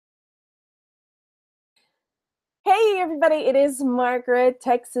Hey everybody, it is Margaret,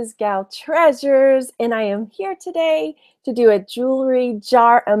 Texas Gal Treasures, and I am here today to do a jewelry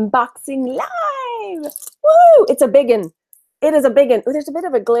jar unboxing live. Woo! It's a big one. It is a big one. There's a bit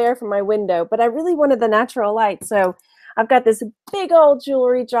of a glare from my window, but I really wanted the natural light, so I've got this big old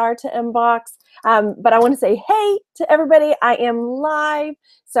jewelry jar to unbox. But I want to say hey to everybody. I am live,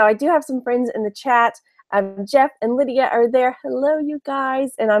 so I do have some friends in the chat. Jeff and Lydia are there. Hello, you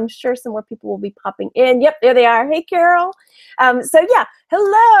guys. And I'm sure some more people will be popping in. Yep, there they are. Hey, Carol. So yeah,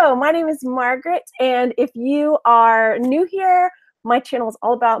 hello. My name is Margaret. And if you are new here, my channel is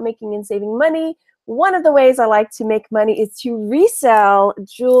all about making and saving money. One of the ways I like to make money is to resell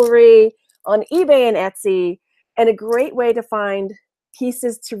jewelry on eBay and Etsy. And a great way to find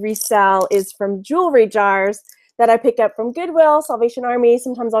pieces to resell is from jewelry jars that I pick up from Goodwill, Salvation Army.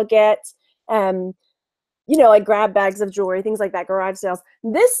 Sometimes I'll get you know, like grab bags of jewelry, things like that, garage sales.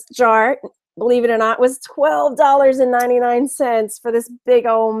 This jar, believe it or not, was $12.99 for this big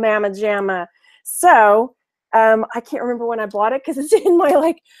old mamma jamma. So I can't remember when I bought it because it's in my,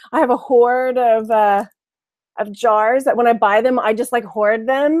 like, I have a hoard of jars that when I buy them, I just like hoard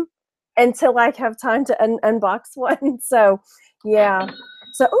them until I have time to unbox one. So yeah.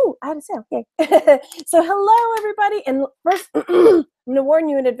 So, oh, I had a sale. Yay. So hello, everybody. And first, I'm going to warn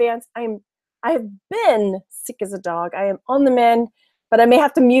you in advance, I have been sick as a dog. I am on the mend, but I may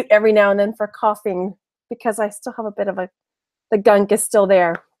have to mute every now and then for coughing because I still have a bit of the gunk is still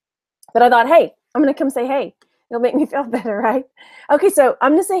there. But I thought, hey, I'm going to come say hey. It'll make me feel better, right? Okay, so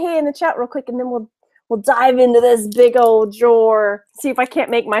I'm going to say hey in the chat real quick, and then we'll dive into this big old drawer, see if I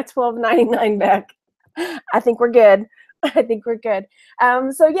can't make my $12.99 back. I think we're good. I think we're good.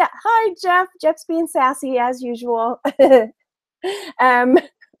 So yeah, hi, Jeff. Jeff's being sassy as usual.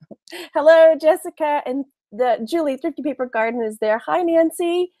 Hello, Jessica, and the Julie, Thrifty Paper Garden is there. Hi,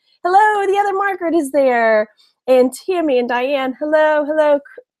 Nancy. Hello, the other Margaret is there. And Tammy and Diane. Hello, hello.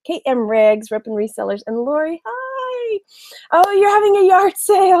 Kate M. Riggs, Rep and Resellers. And Lori, hi. Oh, you're having a yard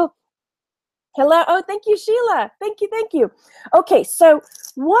sale. Hello. Oh, thank you, Sheila. Thank you, thank you. Okay, so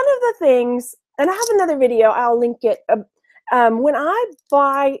one of the things, and I have another video, I'll link it. When I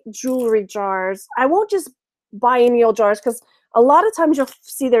buy jewelry jars, I won't just buy any old jars because a lot of times you'll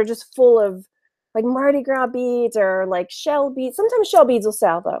see they're just full of like Mardi Gras beads or like shell beads. Sometimes shell beads will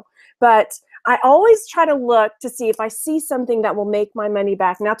sell though. But I always try to look to see if I see something that will make my money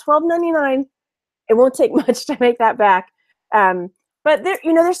back. Now $12.99, it won't take much to make that back. But there,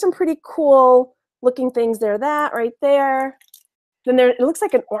 you know, there's some pretty cool looking things there. That right there. Then there, it looks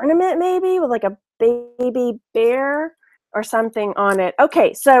like an ornament maybe with like a baby bear or something on it.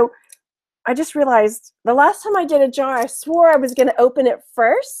 Okay, so I just realized the last time I did a jar, I swore I was going to open it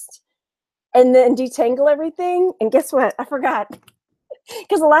first and then detangle everything. And guess what? I forgot.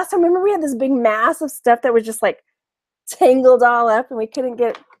 Because the last time, remember we had this big mass of stuff that was just like tangled all up and we couldn't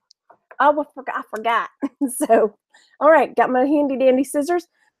get, oh, I forgot. So, all right, got my handy dandy scissors.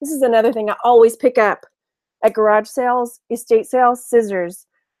 This is another thing I always pick up at garage sales, estate sales, scissors.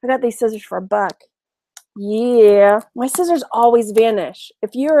 I got these scissors for $1. Yeah, my scissors always vanish.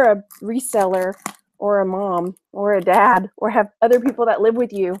 If you're a reseller or a mom or a dad or have other people that live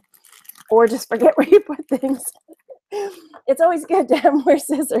with you or just forget where you put things, it's always good to have more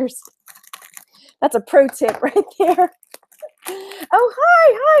scissors. That's a pro tip right there. Oh,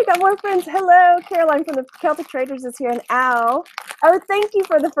 hi, got more friends. Hello, Caroline from the Celtic Traders is here, and Al. Oh, thank you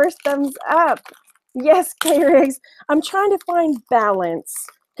for the first thumbs up. Yes, K-Riggs. I'm trying to find balance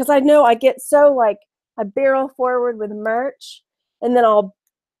because I know I get so like, I barrel forward with merch, and then I'll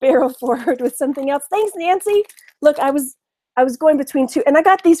barrel forward with something else. Thanks, Nancy. Look, I was going between two, and I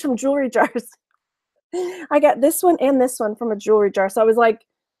got these from jewelry jars. I got this one and this one from a jewelry jar. So I was like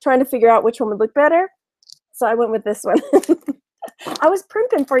trying to figure out which one would look better. So I went with this one. I was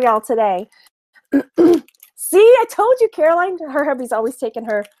primping for y'all today. See, I told you, Caroline. Her hubby's always taking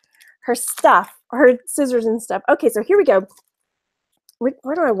her stuff, her scissors and stuff. Okay, so here we go.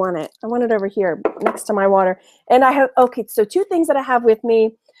 Where do I want it? I want it over here next to my water. And I have, okay, so two things that I have with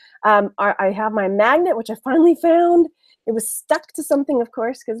me are I have my magnet, which I finally found. It was stuck to something, of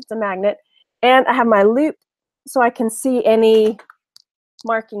course, because it's a magnet. And I have my loop so I can see any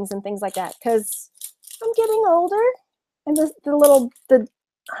markings and things like that because I'm getting older. And how am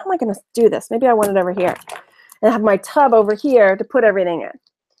I going to do this? Maybe I want it over here. And I have my tub over here to put everything in.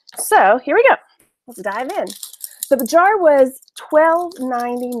 So here we go. Let's dive in. So the jar was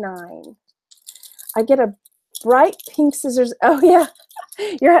 $12.99. I get a bright pink scissors. Oh yeah,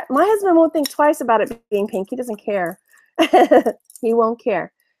 my husband won't think twice about it being pink. He doesn't care. He won't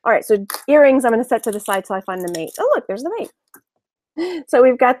care. All right, so earrings I'm going to set to the side till I find the mate. Oh look, there's the mate. So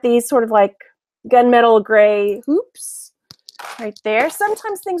we've got these sort of like gunmetal gray hoops right there.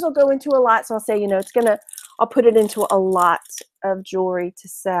 Sometimes things will go into a lot, so I'll say, you know, I'll put it into a lot of jewelry to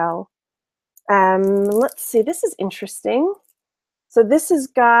sell. Let's see, this is interesting. So this has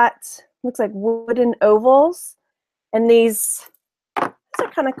got, looks like wooden ovals, and these are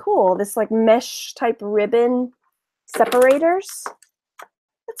kind of cool. This like mesh type ribbon separators.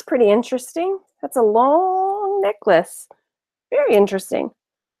 That's pretty interesting. That's a long necklace. Very interesting.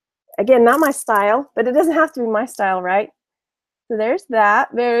 Again, not my style, but it doesn't have to be my style, right? So there's that.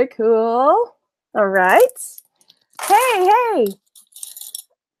 Very cool. All right. Hey.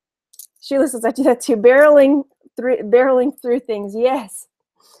 Sheila says I do that too. Barreling through things. Yes.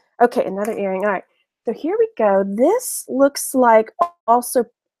 Okay, another earring. All right. So here we go. This looks like also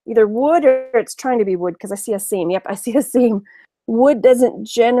either wood or it's trying to be wood because I see a seam. Yep, I see a seam. Wood doesn't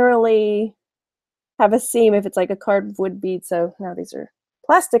generally have a seam if it's like a carved wood bead. So now these are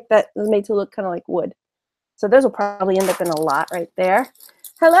plastic that is made to look kind of like wood. So those will probably end up in a lot right there.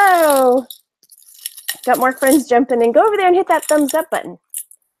 Hello. Got more friends jumping in. Go over there and hit that thumbs up button.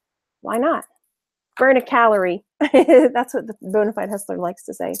 Why not? Burn a calorie. That's what the Bonafide Hustler likes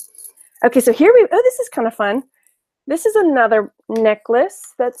to say. Okay, so here we, oh, this is kind of fun. This is another necklace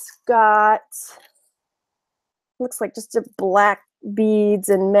that's got, looks like just a black beads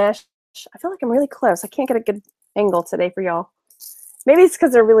and mesh. I feel like I'm really close. I can't get a good angle today for y'all. Maybe it's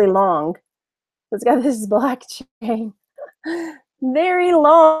because they're really long. It's got this black chain. Very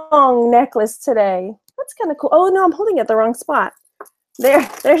long necklace today. That's kind of cool. Oh no, I'm holding it the wrong spot.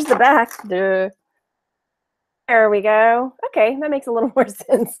 There's the back. Duh. There we go. Okay, that makes a little more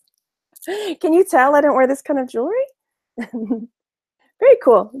sense. Can you tell I don't wear this kind of jewelry? Very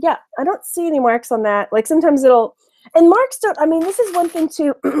cool. Yeah, I don't see any marks on that. Like sometimes it'll, and marks don't, I mean, this is one thing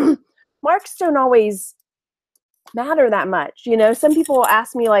too. Marks don't always matter that much. You know, some people will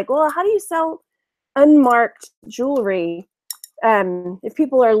ask me like, well, how do you sell unmarked jewelry? If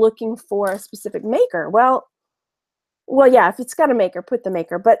people are looking for a specific maker, well, yeah, if it's got a maker, put the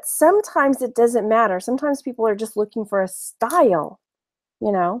maker. But sometimes it doesn't matter. Sometimes people are just looking for a style,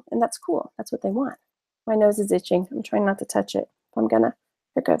 you know, and that's cool. That's what they want. My nose is itching. I'm trying not to touch it. I'm gonna,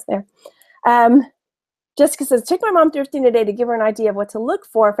 here it goes there. Jessica says, took my mom thrifting today to give her an idea of what to look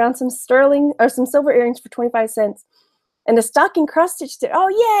for. Found some some silver earrings for 25 cents and a stocking cross-stitch. Oh,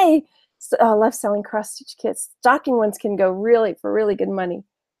 yay. So, oh, I love selling cross-stitch kits. Stocking ones can go for really good money.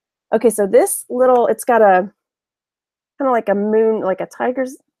 Okay, so this little, it's got a, kind of like a moon, like a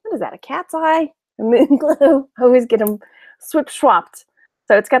tiger's, what is that, a cat's eye? A moon glow? I always get them swapped.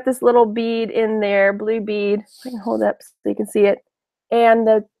 So it's got this little bead in there, blue bead. I can hold it up so you can see it. And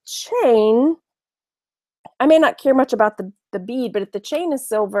the chain, I may not care much about the bead, but if the chain is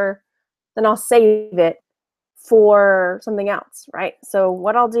silver, then I'll save it for something else, right? So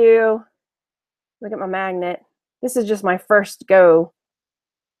what I'll do, look at my magnet. This is just my first go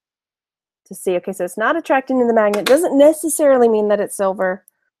to see. Okay, so it's not attracting to the magnet. Doesn't necessarily mean that it's silver,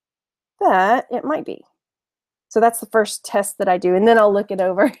 but it might be. So that's the first test that I do, and then I'll look it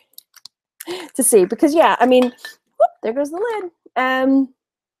over to see. Because yeah, I mean, whoop, there goes the lid.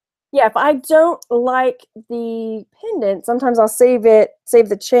 Yeah, if I don't like the pendant, sometimes I'll save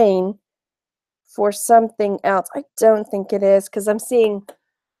the chain for something else. I don't think it is, because I'm seeing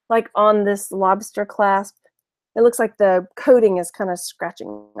like on this lobster clasp, it looks like the coating is kind of scratching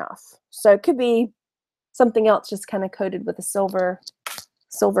off. So it could be something else just kind of coated with a silver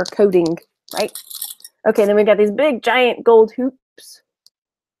coating, right? Okay, then we got these big giant gold hoops.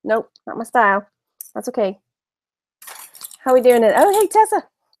 Nope, not my style. That's okay. How are we doing it? Oh, hey, Tessa.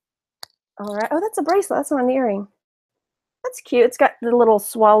 All right. Oh, that's a bracelet. That's not an earring. That's cute. It's got the little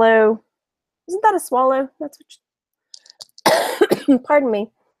swallow. Isn't that a swallow? That's what pardon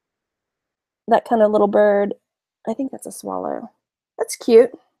me. That kind of little bird. I think that's a swallow. That's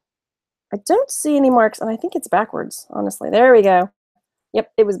cute. I don't see any marks, and I think it's backwards, honestly. There we go.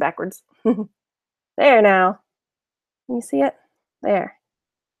 Yep, it was backwards. There now. Can you see it? There.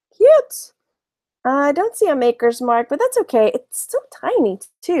 Cute. I don't see a maker's mark, but that's okay. It's so tiny,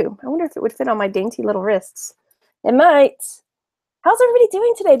 too. I wonder if it would fit on my dainty little wrists. It might. How's everybody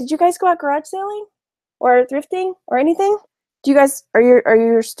doing today? Did you guys go out garage selling or thrifting or anything? Do you guys, are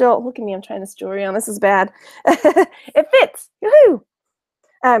you still, look at me, I'm trying this jewelry on. This is bad. It fits. Yoo-hoo.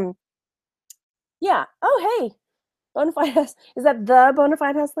 Yeah. Oh, hey. Bonafide Hustler. Is that the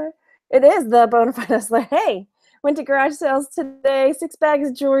Bonafide Hustler? It is the Bonafide Hustler. Hey. Went to garage sales today. 6 bags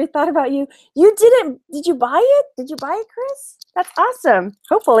of jewelry. Thought about you. You didn't. Did you buy it? Did you buy it, Chris? That's awesome.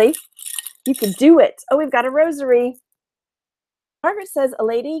 Hopefully you can do it. Oh, we've got a rosary. Margaret says a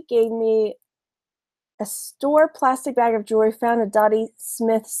lady gave me A store plastic bag of jewelry found a Dottie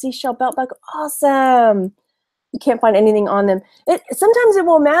Smith seashell belt buckle. Awesome. You can't find anything on them. Sometimes it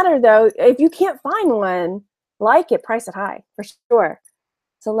won't matter though. If you can't find one, like it, price it high for sure.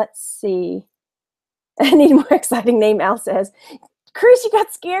 So let's see. I need a more exciting name, Al says. Chris, you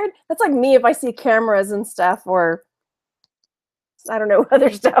got scared? That's like me if I see cameras and stuff, or I don't know,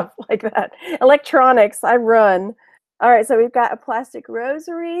 other stuff like that. Electronics, I run. All right, so we've got a plastic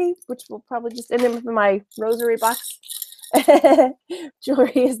rosary, which will probably just end up in my rosary box.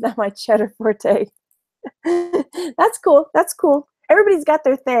 Jewelry is not my cheddar forte. That's cool. That's cool. Everybody's got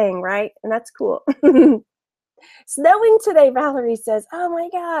their thing, right? And that's cool. Snowing today, Valerie says. Oh my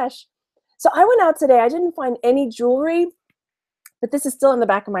gosh. So I went out today. I didn't find any jewelry, but this is still in the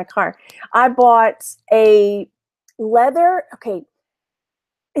back of my car. I bought a leather, okay,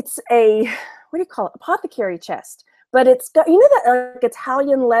 it's a, what do you call it? Apothecary chest. But it's got, you know that like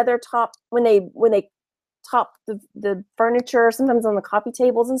Italian leather top when they top the furniture, sometimes on the coffee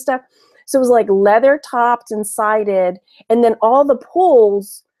tables and stuff. So it was like leather topped and sided, and then all the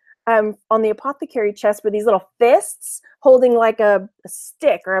pulls on the apothecary chest were these little fists holding like a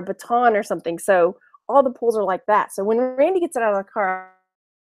stick or a baton or something. So all the pulls are like that. So when Randy gets it out of the car,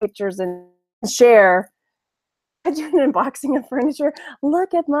 pictures and share, I do an unboxing of furniture.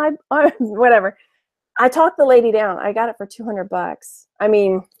 Look at my whatever. I talked the lady down. I got it for $200. I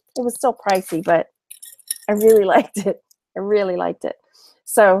mean, it was still pricey, but I really liked it. I really liked it.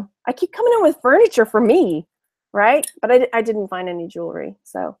 So I keep coming in with furniture for me, right? But I didn't find any jewelry.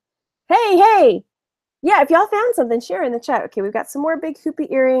 So, hey. Yeah, if y'all found something, share in the chat. Okay, we've got some more big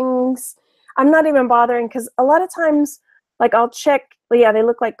hoopy earrings. I'm not even bothering because a lot of times, like I'll check, well, yeah, they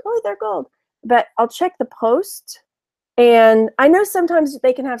look like, oh, they're gold. But I'll check the post. And I know sometimes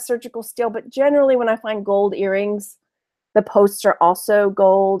they can have surgical steel, but generally when I find gold earrings, the posts are also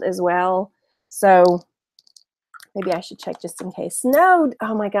gold as well. So maybe I should check just in case. No,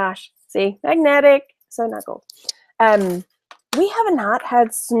 oh my gosh. See, magnetic, so not gold. We have not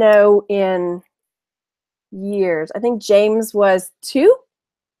had snow in years. I think James was 2.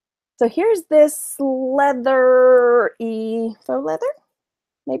 So here's this leather-y, faux leather,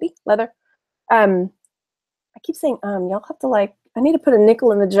 maybe leather. I keep saying y'all have to like, I need to put a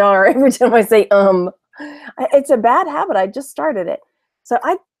nickel in the jar every time I say It's a bad habit. I just started it. So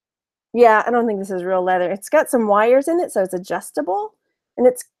yeah, I don't think this is real leather. It's got some wires in it, so it's adjustable, and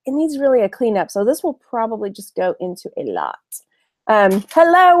it needs really a cleanup. So this will probably just go into a lot.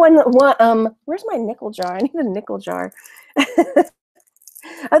 Hello, and where's my nickel jar? I need a nickel jar.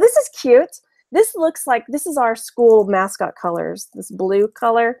 Oh, this is cute. This looks like, this is our school mascot colors, this blue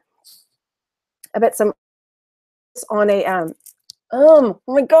color. I bet some on a, oh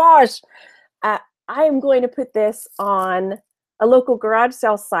my gosh. I am going to put this on a local garage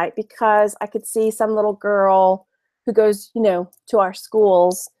sale site because I could see some little girl who goes, you know, to our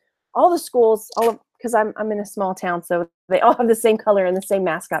schools, all the schools, because I'm in a small town, so they all have the same color and the same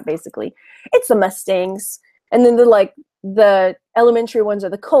mascot, basically. It's the Mustangs. And then the elementary ones are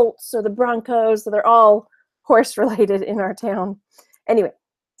the Colts or the Broncos, so they're all horse related in our town. Anyway,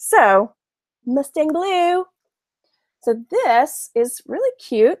 so Mustang blue. So this is really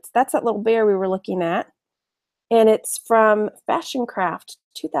cute. That's that little bear we were looking at. And it's from Fashion Craft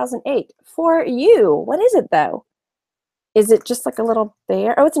 2008. For you. What is it though? Is it just like a little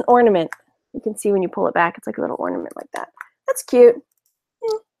bear? Oh, it's an ornament. You can see when you pull it back, it's like a little ornament like that. That's cute.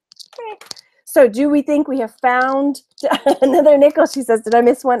 Okay. So do we think we have found another nickel? She says, did I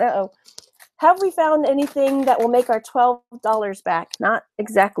miss one? Uh-oh. Have we found anything that will make our $12 back? Not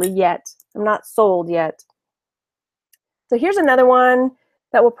exactly yet. I'm not sold yet. So here's another one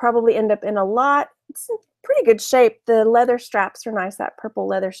that will probably end up in a lot. It's in pretty good shape. The leather straps are nice, that purple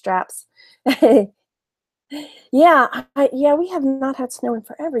leather straps. Yeah, yeah, we have not had snow in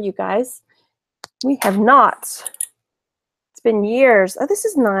forever, you guys. We have not. It's been years. Oh, this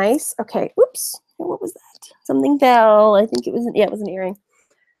is nice. Okay, oops. What was that? Something fell. I think it was, yeah, it was an earring.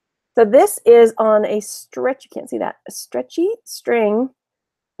 So this is on a stretch, you can't see that, a stretchy string,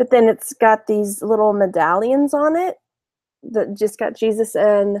 but then it's got these little medallions on it that just got Jesus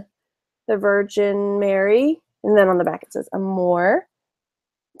and the Virgin Mary. And then on the back it says Amor.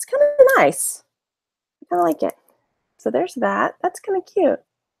 It's kind of nice. I kind of like it. So there's that. That's kind of cute.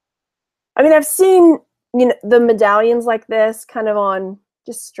 I mean, I've seen, you know, the medallions like this kind of on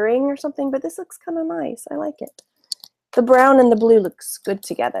just string or something, but this looks kind of nice. I like it. The brown and the blue looks good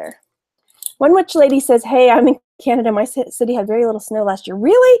together. One witch lady says, hey, I'm in Canada. My city had very little snow last year.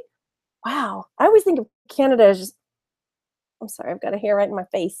 Really? Wow. I always think of Canada as just, I'm sorry, I've got a hair right in my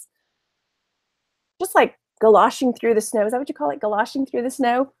face. Just like galoshing through the snow. Is that what you call it? Galoshing through the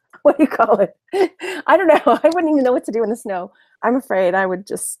snow? What do you call it? I don't know. I wouldn't even know what to do in the snow. I'm afraid I would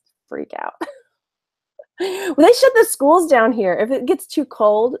just freak out. Well, they shut the schools down here. If it gets too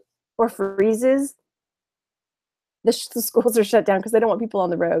cold or freezes, the schools are shut down because they don't want people on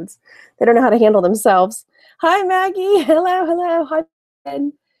the roads. They don't know how to handle themselves. Hi, Maggie. Hello, hello. Hi,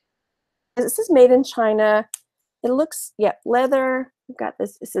 Ben. This is made in China. It looks, yeah, leather. We've got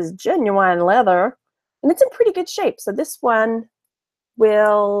this. This is genuine leather, and it's in pretty good shape. So this one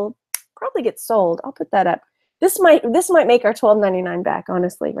will probably get sold. I'll put that up. This might make our $12.99 back,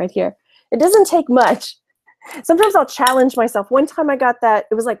 honestly, right here. It doesn't take much. Sometimes I'll challenge myself. One time I got that,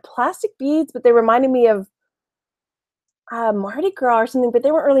 it was like plastic beads, but they reminded me of Mardi Gras or something, but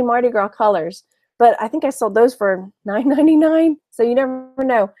they weren't really Mardi Gras colors. But I think I sold those for $9.99. So you never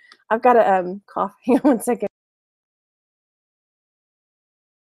know. I've got a cough. Hang on 1 second.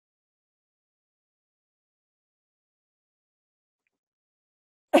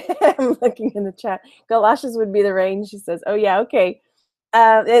 I'm looking in the chat. Galoshes would be the rain, she says. Oh, yeah, okay.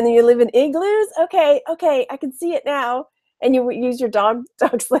 And you live in igloos? Okay, okay, I can see it now. And you use your dog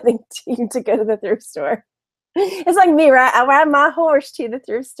sledding team to go to the thrift store. It's like me, right? I ride my horse to the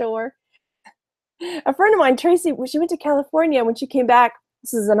thrift store. A friend of mine, Tracy, when she went to California, when she came back,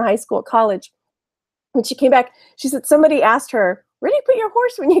 this is in high school, college, when she came back, she said somebody asked her, where do you put your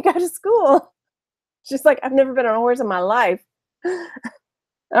horse when you go to school? She's like, I've never been on a horse in my life.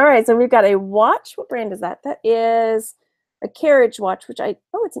 All right, so we've got a watch. What brand is that? That is a carriage watch, which oh,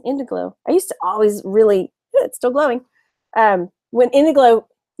 it's an Indiglo. I used to always really, it's still glowing. When Indiglo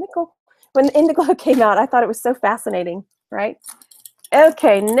came out, I thought it was so fascinating, right?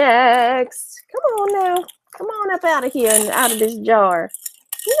 Okay, next. Come on now. Come on up out of here and out of this jar.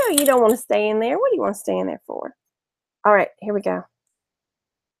 You know you don't want to stay in there. What do you want to stay in there for? All right, here we go.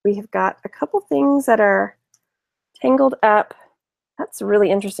 We have got a couple things that are tangled up. That's really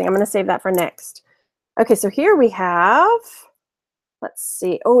interesting. I'm going to save that for next. Okay, so here we have, let's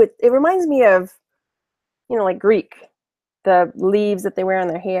see. Oh, it reminds me of, you know, like Greek, the leaves that they wear on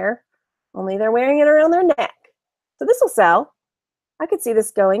their hair, only they're wearing it around their neck. So this will sell. I could see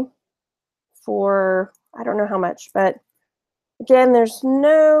this going for, I don't know how much, but again, there's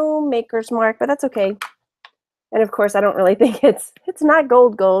no maker's mark, but that's okay. And of course, I don't really think it's not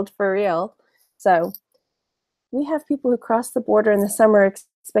gold for real. So we have people who cross the border in the summer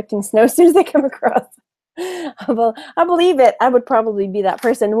expecting snow as soon as they come across. I believe it. I would probably be that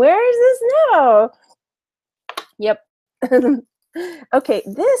person. Where is the snow? Yep. Okay,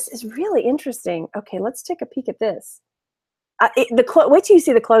 this is really interesting. Okay, let's take a peek at this. Wait till you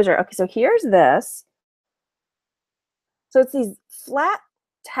see the closure. Okay, so here's this. So it's these flat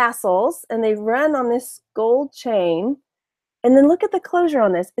tassels, and they run on this gold chain. And then look at the closure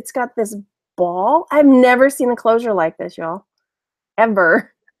on this. It's got this ball. I've never seen a closure like this, y'all,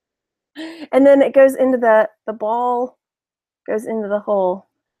 ever. And then it goes into the ball goes into the hole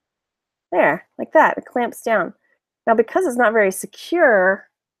there, like that. It clamps down. Now, because it's not very secure,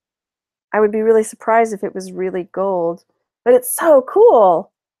 I would be really surprised if it was really gold. But it's so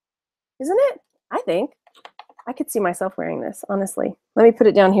cool, isn't it? I think. I could see myself wearing this, honestly. Let me put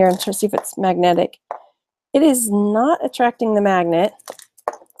it down here and try to see if it's magnetic. It is not attracting the magnet,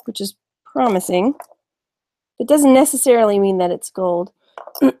 which is promising. It doesn't necessarily mean that it's gold.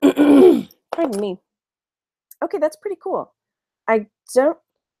 Pardon me. Okay, that's pretty cool. I don't,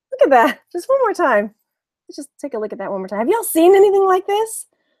 look at that. Just one more time. Let's just take a look at that one more time. Have y'all seen anything like this?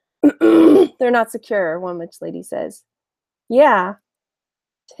 They're not secure, one witch lady says. Yeah.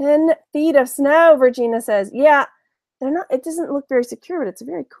 10 feet of snow, Virginia says. Yeah, they're not, it doesn't look very secure, but it's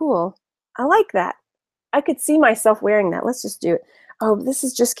very cool. I like that. I could see myself wearing that. Let's just do it. Oh, this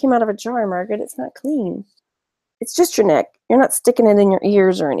just came out of a jar, Margaret. It's not clean. It's just your neck. You're not sticking it in your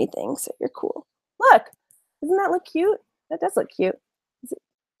ears or anything, so you're cool. Look, doesn't that look cute? That does look cute.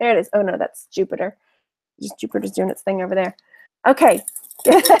 There it is. Oh, no, that's Jupiter. Just Jupiter's doing its thing over there. Okay.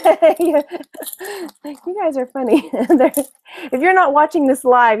 You guys are funny. If you're not watching this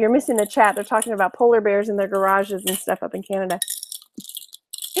live, you're missing the chat. They're talking about polar bears in their garages and stuff up in Canada.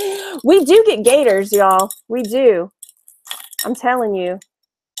 We do get gators, y'all. We do. I'm telling you.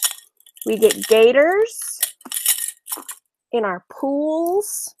 We get gators in our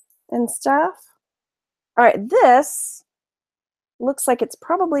pools and stuff. All right, this looks like it's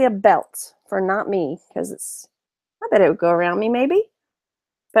probably a belt for not me, because it's, I bet it would go around me maybe,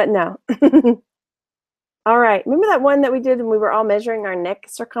 but no. All right, remember that one that we did when we were all measuring our neck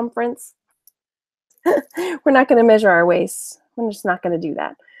circumference? We're not going to measure our waists. We're just not going to do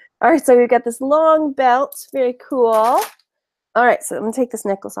that. All right, so we've got this long belt. Very cool. All right, so I'm going to take this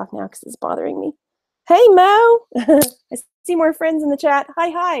necklace off now because it's bothering me. Hey, Mo. I see more friends in the chat.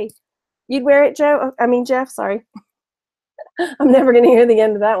 Hi. You'd wear it, Joe? I mean, Jeff, sorry. I'm never going to hear the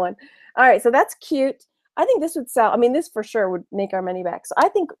end of that one. All right, so that's cute. I think this would sell. I mean, this for sure would make our money back. So I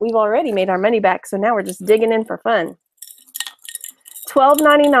think we've already made our money back. So now we're just digging in for fun.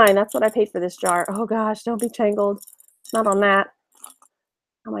 $12.99. That's what I paid for this jar. Oh, gosh, don't be tangled. Not on that.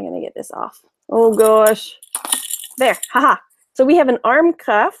 How am I going to get this off? Oh, gosh. There. Haha. So we have an arm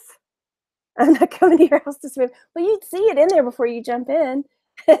cuff. I'm not coming to your house to swim. Well, you'd see it in there before you jump in.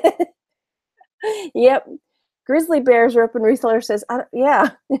 Yep. Grizzly Bears are open reseller says,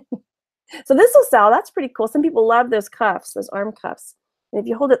 yeah. So this will sell. That's pretty cool. Some people love those cuffs, those arm cuffs. And if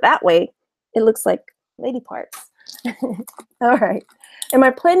you hold it that way, it looks like lady parts. All right. Am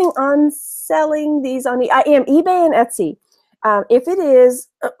I planning on selling these on I am eBay and Etsy. If it is,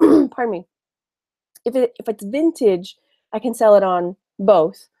 pardon me, if it's vintage, I can sell it on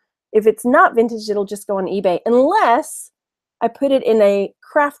both. If it's not vintage, it'll just go on eBay, unless I put it in a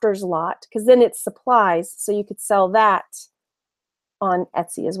crafter's lot, because then it's supplies, so you could sell that on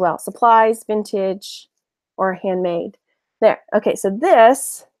Etsy as well. Supplies, vintage, or handmade. There. Okay, so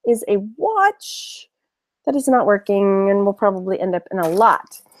this is a watch that is not working and will probably end up in a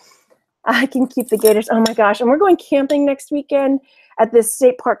lot. I can keep the gators. Oh my gosh. And we're going camping next weekend at this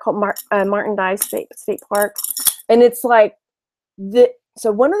state park called Martin Dice State Park. And it's like,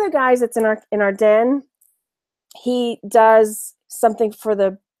 so one of the guys that's in our den, he does something for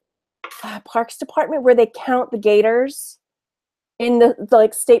the parks department where they count the gators in the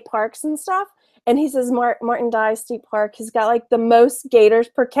like state parks and stuff. And he says Martin Dice State Park has got like the most gators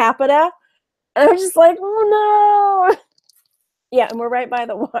per capita. And I'm just like, oh no. Yeah, and we're right by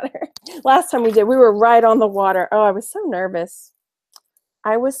the water. Last time we were right on the water. Oh, I was so nervous.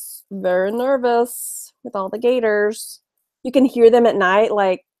 I was very nervous with all the gators. You can hear them at night,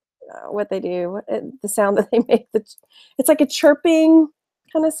 like what they do, the sound that they make. It's like a chirping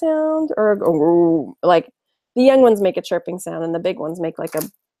kind of sound, or like the young ones make a chirping sound and the big ones make like a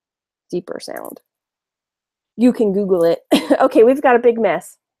deeper sound. You can Google it. Okay, we've got a big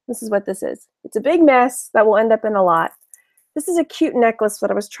mess. This is what this is. It's a big mess that will end up in a lot. This is a cute necklace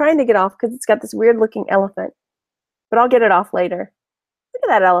that I was trying to get off because it's got this weird looking elephant, but I'll get it off later. Look at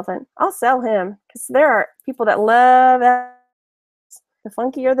that elephant. I'll sell him because there are people that love elephants. The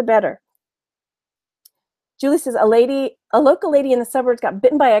funkier, the better. Julie says, a local lady in the suburbs got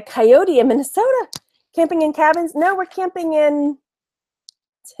bitten by a coyote in Minnesota. Camping in cabins? No, we're camping in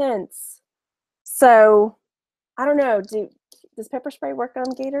tents. So I don't know. Does pepper spray work on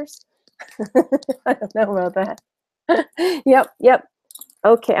gators? I don't know about that. Yep.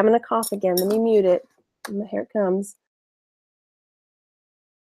 Okay, I'm going to cough again. Let me mute it. Here it comes.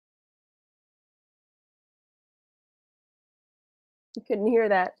 You couldn't hear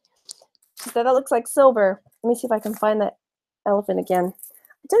that. So that looks like silver. Let me see if I can find that elephant again.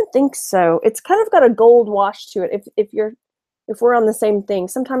 I don't think so. It's kind of got a gold wash to it. If we're on the same thing,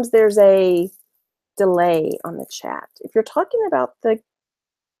 sometimes there's a delay on the chat. If you're talking about I'm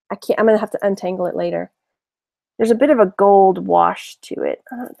going to have to untangle it later. There's a bit of a gold wash to it.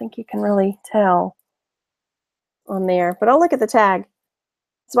 I don't think you can really tell on there, but I'll look at the tag.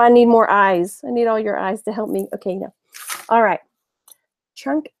 That's why I need more eyes. I need all your eyes to help me. Okay, no. All right.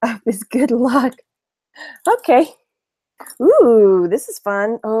 Trunk up is good luck. Okay. Ooh, this is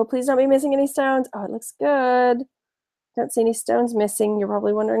fun. Oh, please don't be missing any stones. Oh, it looks good. Don't see any stones missing. You're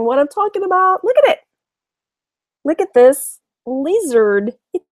probably wondering what I'm talking about. Look at it. Look at this lizard.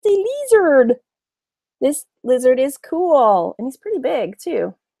 It's a lizard. This lizard is cool. And he's pretty big,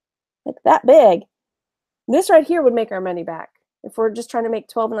 too. Like that big. This right here would make our money back. If we're just trying to make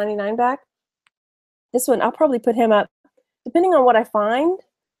 $12.99 back. This one, I'll probably put him up. Depending on what I find,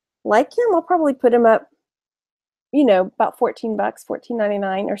 like him, I'll probably put him up, you know, about $14,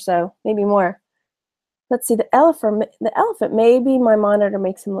 $14.99 or so, maybe more. Let's see, the elephant, maybe my monitor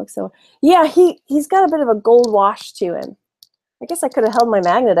makes him look so. Yeah, he's got a bit of a gold wash to him. I guess I could have held my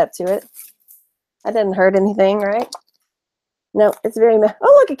magnet up to it. That didn't hurt anything, right? No, it's very,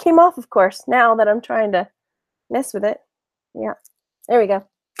 oh, look, it came off, of course, now that I'm trying to mess with it. Yeah, there we go.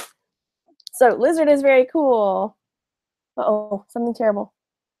 So, lizard is very cool. Uh-oh, something terrible.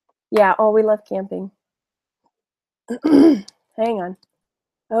 Yeah, oh, we love camping. Hang on.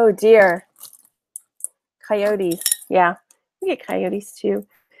 Oh, dear. Coyotes. Yeah, we get coyotes, too.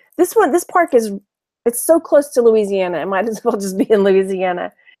 This park it's so close to Louisiana. It might as well just be in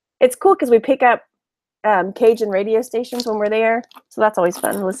Louisiana. It's cool because we pick up Cajun radio stations when we're there. So that's always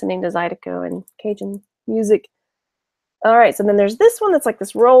fun, listening to Zydeco and Cajun music. All right, so then there's this one that's like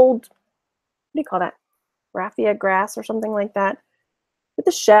this rolled, what do you call that? Raffia grass or something like that. With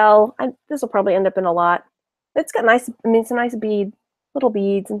the shell. This will probably end up in a lot. It's got nice, I mean, it's a nice bead, little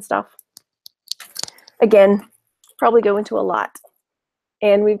beads and stuff. Again, probably go into a lot.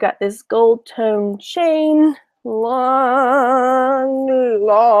 And we've got this gold tone chain, long.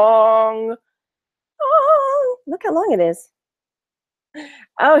 Look how long it is.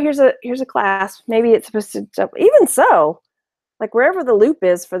 Oh, here's a clasp. Maybe it's supposed to jump. Even so, like wherever the loop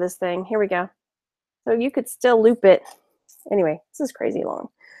is for this thing, here we go. So you could still loop it. Anyway, this is crazy long.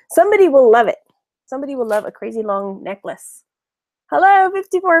 Somebody will love it. Somebody will love a crazy long necklace. Hello,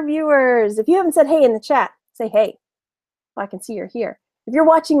 54 viewers. If you haven't said hey in the chat, say hey. So I can see you're here. If you're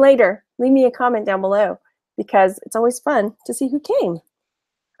watching later, leave me a comment down below because it's always fun to see who came.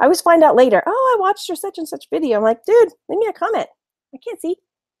 I always find out later, oh, I watched your such and such video. I'm like, dude, leave me a comment. I can't see.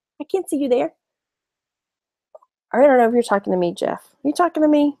 I can't see you there. I don't know if you're talking to me, Jeff. Are you talking to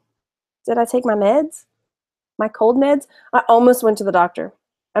me? Did I take my meds? My cold meds? I almost went to the doctor.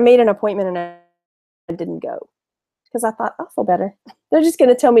 I made an appointment and I didn't go because I thought, I'll feel better. They're just going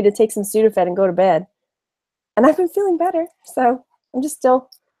to tell me to take some Sudafed and go to bed. And I've been feeling better, so I'm just still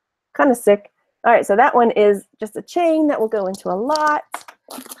kind of sick. All right, so that one is just a chain that will go into a lot.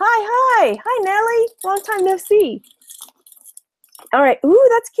 Hi, Nellie. Long time no see. All right, ooh,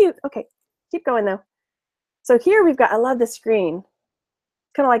 that's cute. Okay, keep going though. So here we've got, I love this green.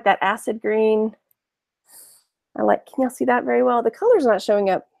 Kind of like that acid green. I like, can y'all see that very well? The color's not showing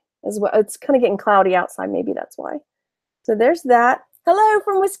up as well. It's kind of getting cloudy outside, maybe that's why. So there's that. Hello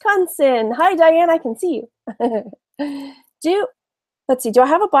from Wisconsin. Hi, Diane, I can see you. Let's see, do I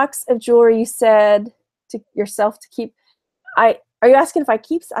have a box of jewelry you said to yourself to keep? Are you asking if I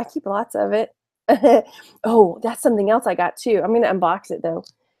keep? I keep lots of it. Oh, that's something else I got too. I'm going to unbox it though.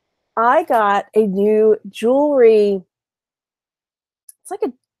 I got a new jewelry.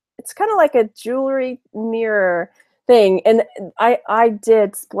 It's kind of like a jewelry mirror thing. And I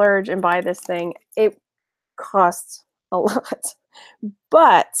did splurge and buy this thing. It costs a lot.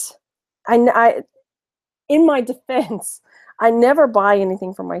 But in my defense, I never buy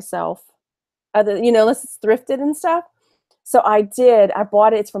anything for myself, unless it's thrifted and stuff. So I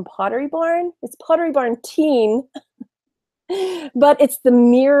bought it. It's from Pottery Barn. It's Pottery Barn Teen, but it's the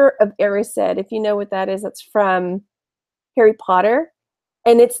Mirror of Erised. If you know what that is, that's from Harry Potter.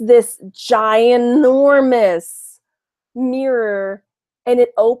 And it's this ginormous mirror, and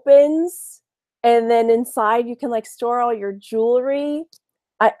it opens, and then inside you can like store all your jewelry.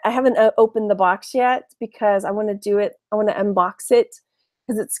 I haven't opened the box yet because I want to do it. I want to unbox it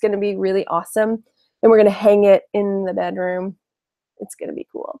because it's going to be really awesome. And we're going to hang it in the bedroom. It's going to be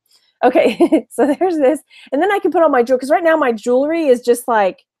cool. Okay, so there's this. And then I can put all my jewelry, because right now my jewelry is just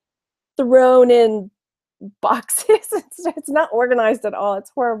like thrown in boxes. It's not organized at all.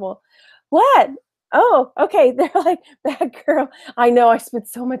 It's horrible. What? Oh, okay. They're like, that girl. I know I spent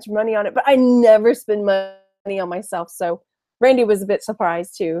so much money on it, but I never spend money on myself. So Randy was a bit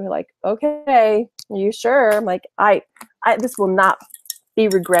surprised too. Like, okay, are you sure? I'm like, this will not be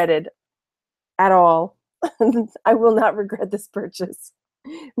regretted at all. I will not regret this purchase.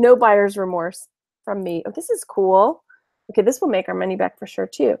 No buyer's remorse from me. Oh, this is cool. Okay, this will make our money back for sure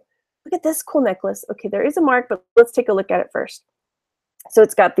too. Look at this cool necklace. Okay, there is a mark, but let's take a look at it first. So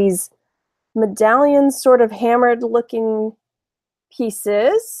it's got these medallions, sort of hammered looking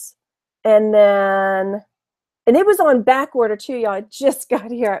pieces. And it was on back order too, y'all. I just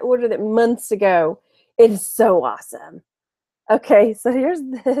got here. I ordered it months ago. It is so awesome. Okay, so here's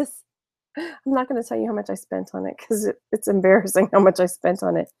this. I'm not going to tell you how much I spent on it because it's embarrassing how much I spent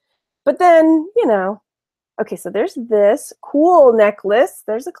on it. But then, okay, so there's this cool necklace.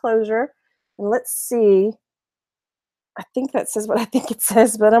 There's a closure. And let's see. I think that says what I think it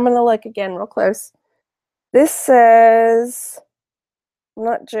says, but I'm going to look again real close. This says,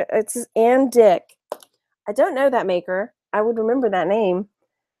 it says Ann Dick. I don't know that maker. I would remember that name.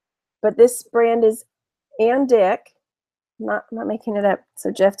 But this brand is Ann Dick. I'm not making it up. So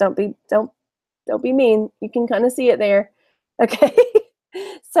Jeff, don't be mean. You can kind of see it there. Okay.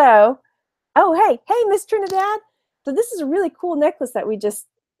 So, oh, hey, Miss Trinidad. So this is a really cool necklace that we just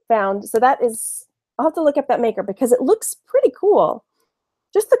found. So that is, I'll have to look up that maker because it looks pretty cool.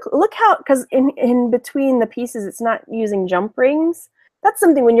 Just look how, because in between the pieces, it's not using jump rings. That's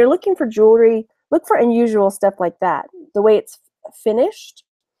something when you're looking for jewelry, look for unusual stuff like that. The way it's finished.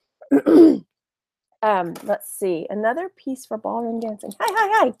 Let's see, another piece for ballroom dancing.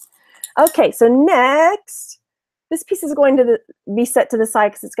 Hi. Okay, so next, this piece is going to be set to the side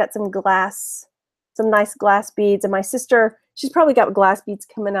because it's got some nice glass beads. And my sister, she's probably got glass beads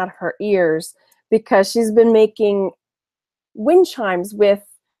coming out of her ears because she's been making wind chimes with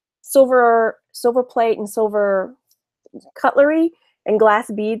silver plate and silver cutlery and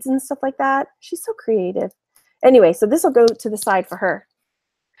glass beads and stuff like that. She's so creative. Anyway, so this will go to the side for her.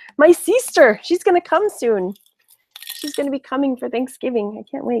 My sister, she's going to come soon. She's going to be coming for Thanksgiving. I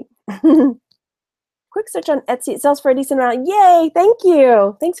can't wait. Quick search on Etsy. It sells for a decent amount. Yay, thank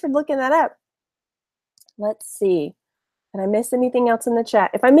you. Thanks for looking that up. Let's see. Did I miss anything else in the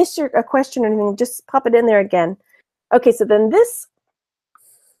chat? If I missed a question or anything, just pop it in there again. Okay, so then this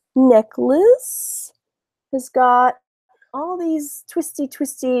necklace has got all these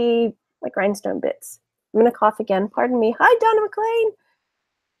twisty, like rhinestone bits. I'm going to cough again. Pardon me. Hi, Donna McLean.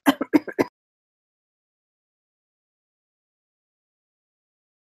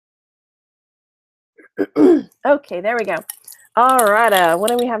 Okay, there we go. All right, what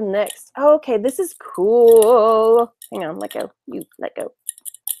do we have next? Okay, this is cool. Hang on, let go. You, let go.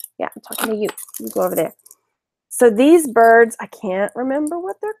 Yeah, I'm talking to you. You go over there. So these birds, I can't remember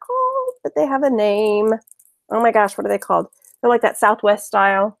what they're called, but they have a name. Oh my gosh, what are they called? They're like that Southwest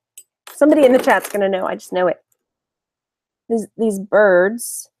style. Somebody in the chat's going to know. I just know it. These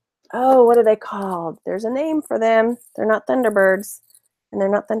birds. Oh, what are they called? There's a name for them. They're not thunderbirds, and they're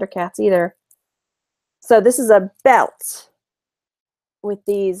not thundercats either. So this is a belt with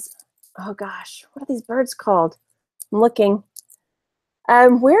these, oh gosh, what are these birds called? I'm looking.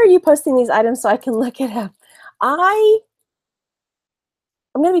 Where are you posting these items so I can look it up? I'm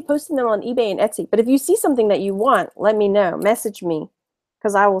going to be posting them on eBay and Etsy, but if you see something that you want, let me know. Message me,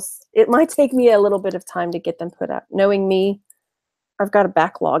 because it might take me a little bit of time to get them put up. Knowing me, I've got a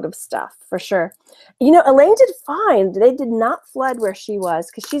backlog of stuff for sure. You know, Elaine did fine. They did not flood where she was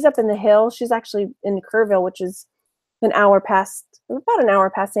because she's up in the hill. She's actually in Kerrville, which is about an hour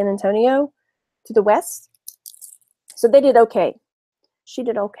past San Antonio to the west. So they did okay. She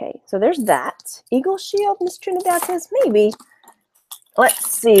did okay. So there's that. Eagle Shield, Miss Trinidad says maybe.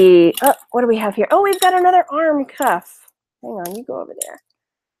 Let's see. Oh, what do we have here? Oh, we've got another arm cuff. Hang on, you go over there.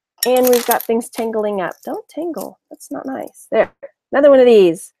 And we've got things tangling up. Don't tangle. That's not nice. There. Another one of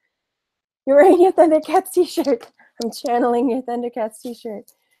these. You're wearing your Thundercats t-shirt. I'm channeling your Thundercats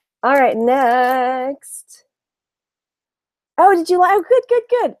t-shirt. All right, next. Oh, did you like? Oh,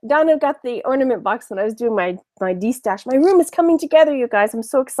 good. Donna got the ornament box when I was doing my de-stash. My room is coming together, you guys. I'm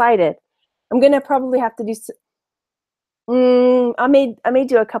so excited. I'm going to probably have to do I may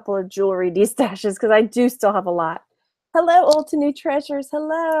do a couple of jewelry de-stashes because I do still have a lot. Hello, old to new treasures.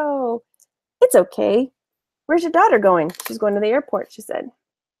 Hello. It's okay. Where's your daughter going? She's going to the airport, she said.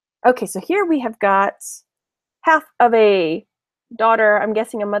 Okay, so here we have got half of a daughter, I'm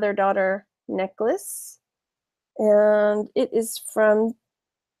guessing a mother-daughter necklace. And it is from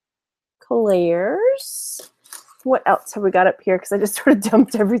Claire's. What else have we got up here? Because I just sort of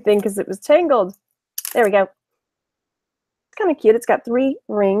dumped everything because it was tangled. There we go. It's kind of cute. It's got 3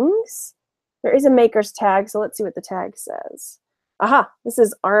 rings. There is a maker's tag, so let's see what the tag says. Aha, this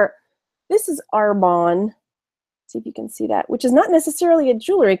is Arbonne. See if you can see that, which is not necessarily a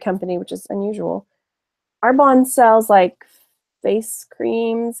jewelry company, which is unusual. Arbonne sells like face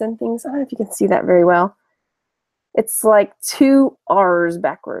creams and things. I don't know if you can see that very well. It's like 2 R's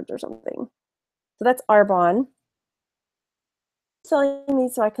backwards or something. So that's Arbonne. Selling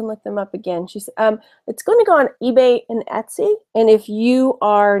these so I can look them up again. She said, it's going to go on eBay and Etsy. And if you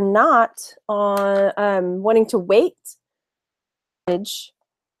are not on wanting to wait, because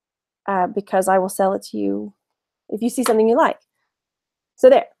I will sell it to you if you see something you like. So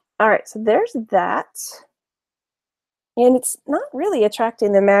there. All right. So there's that. And it's not really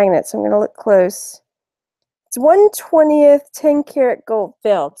attracting the magnet, so I'm going to look close. It's 1/20th 10 karat gold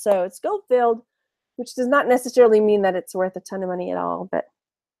filled. So it's gold filled, which does not necessarily mean that it's worth a ton of money at all, but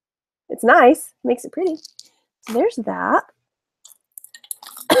it's nice. Makes it pretty. So there's that.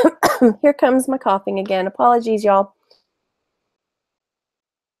 Here comes my coughing again. Apologies, y'all.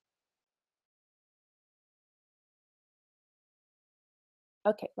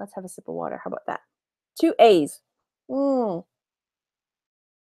 Okay, let's have a sip of water. How about that? 2 A's.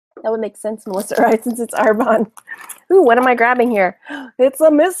 That would make sense, Melissa, right? Since it's Arbonne. Ooh, what am I grabbing here? It's a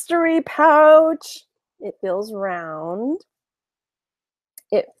mystery pouch. It feels round.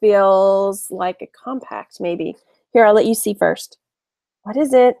 It feels like a compact, maybe. Here, I'll let you see first. What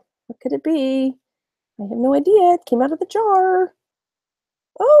is it? What could it be? I have no idea. It came out of the jar.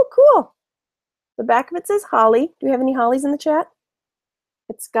 Oh, cool. The back of it says holly. Do we have any hollies in the chat?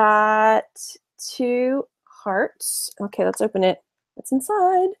 It's got 2 hearts. Okay, let's open it. What's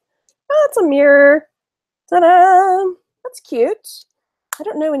inside? Oh, it's a mirror. Ta-da! That's cute. I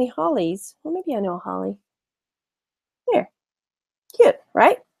don't know any hollies. Well, maybe I know a holly. There. Cute,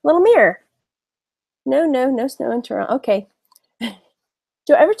 right? Little mirror. No snow in Toronto. Okay.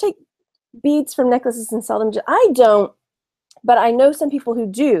 Do I ever take beads from necklaces and sell them? I don't, but I know some people who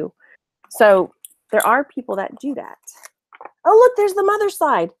do. So there are people that do that. Oh, look, there's the mother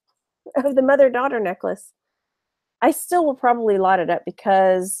side of the mother-daughter necklace. I still will probably lot it up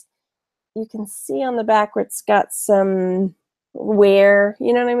because you can see on the back where it's got some wear,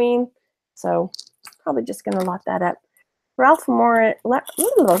 you know what I mean? So probably just going to lot that up. Ralph Lauren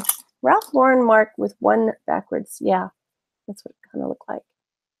mark with one backwards. Yeah, that's what it kind of looked like.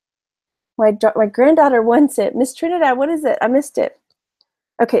 My granddaughter wants it. Miss Trinidad, what is it? I missed it.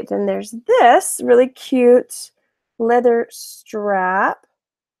 Okay, then there's this really cute leather strap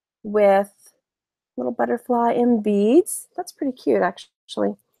with little butterfly and beads. That's pretty cute,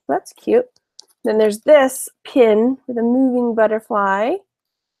 actually. That's cute. Then there's this pin with a moving butterfly.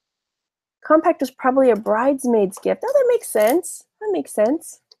 Compact is probably a bridesmaid's gift. Oh, that makes sense. That makes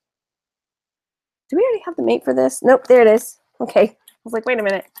sense. Do we already have the mate for this? Nope, there it is. Okay. I was like, wait a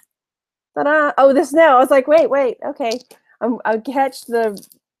minute. Ta-da! Oh, this now. I was like, wait. Okay. I'll catch the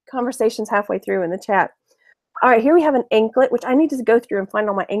conversations halfway through in the chat. All right, here we have an anklet, which I need to go through and find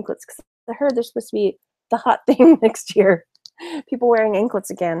all my anklets because I heard they're supposed to be the hot thing next year. People wearing anklets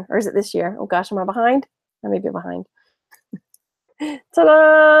again. Or is it this year? Oh, gosh, am I behind? I may be behind.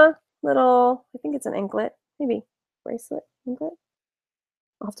 Ta-da! Little, I think it's an anklet. Maybe bracelet, anklet.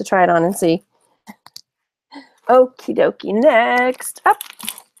 I'll have to try it on and see. Okie dokie, next up.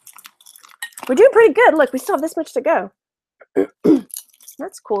 We're doing pretty good. Look, we still have this much to go.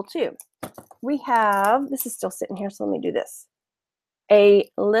 That's cool too. We have, this is still sitting here, so let me do this. A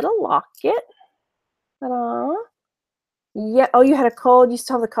little locket. Ta-da. Yeah, oh, you had a cold, you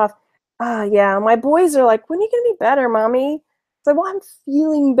still have the cough. Ah, yeah, my boys are like, when are you going to be better, Mommy? It's like, well, I'm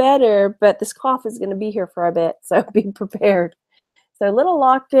feeling better, but this cough is going to be here for a bit, so be prepared. So a little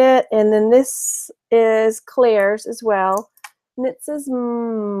locket, and then this is Claire's as well. And it says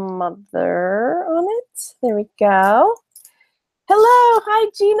mother on it. There we go. Hello, hi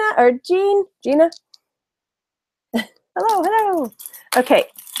Gina, or Gina. Hello. Okay,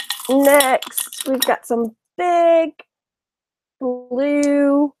 next we've got some big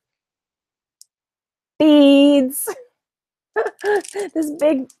blue beads. This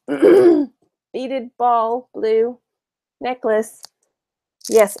big beaded ball blue necklace.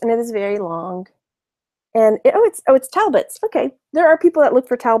 Yes, and it is very long. And it's Talbot's. Okay, there are people that look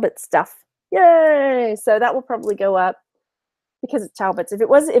for Talbot stuff. Yay! So that will probably go up because it's Talbot's. If it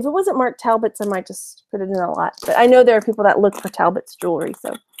wasn't marked Talbot's, I might just put it in a lot. But I know there are people that look for Talbot's jewelry.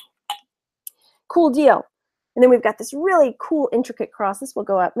 So cool deal. And then we've got this really cool intricate cross. This will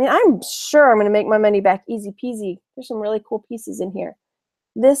go up. I mean, I'm sure I'm going to make my money back easy peasy. There's some really cool pieces in here.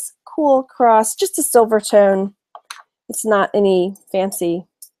 This cool cross, just a silver tone. It's not any fancy.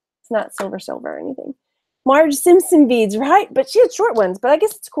 It's not silver or anything. Marge Simpson beads, right? But she had short ones, but I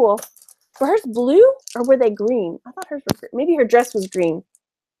guess it's cool. Were hers blue or were they green? I thought hers were green. Maybe her dress was green.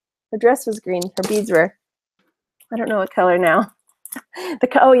 Her dress was green. Her beads were, I don't know what color now.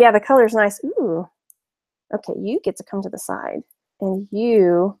 Oh yeah, the color's nice. Ooh. Okay, you get to come to the side and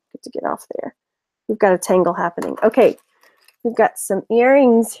you get to get off there. We've got a tangle happening. Okay, we've got some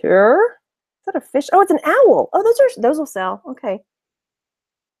earrings here. Is that a fish? Oh, it's an owl. Oh, those will sell. Okay.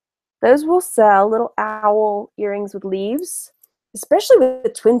 Those will sell, little owl earrings with leaves, especially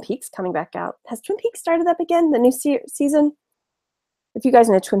with Twin Peaks coming back out. Has Twin Peaks started up again, the new season? If you guys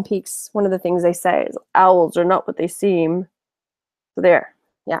know Twin Peaks, one of the things they say is owls are not what they seem. So there,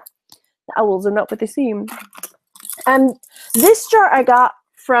 yeah. The owls are not what they seem. This jar I got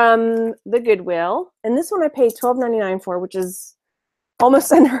from the Goodwill, and this one I paid $12.99 for, which is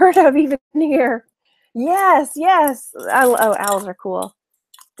almost unheard of even here. Yes. Oh, owls are cool.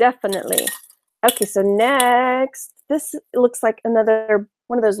 Definitely. Okay, so next, this looks like another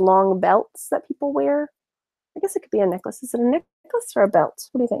one of those long belts that people wear. I guess it could be a necklace. Is it a necklace or a belt?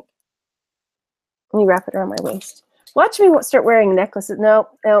 What do you think? Let me wrap it around my waist. Watch me start wearing necklaces. No,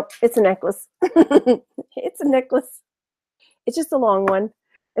 it's a necklace. It's a necklace. It's just a long one.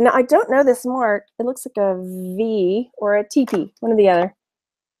 And I don't know this mark. It looks like a V or a TP, one or the other.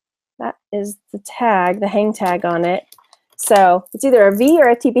 That is the tag, the hang tag on it. So it's either a V or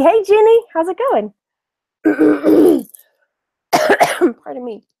a TP. Hey, Jenny, how's it going? Pardon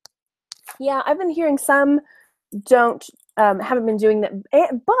me. Yeah, I've been hearing some haven't been doing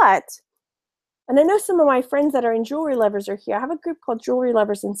that, and I know some of my friends that are in Jewelry Lovers are here. I have a group called Jewelry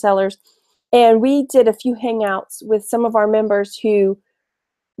Lovers and Sellers, and we did a few hangouts with some of our members who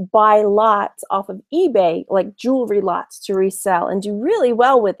buy lots off of eBay, like jewelry lots to resell and do really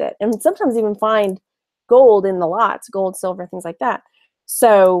well with it, and sometimes even find gold in the lots, gold, silver, things like that.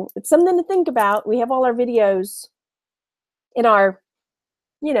 So it's something to think about. We have all our videos in our,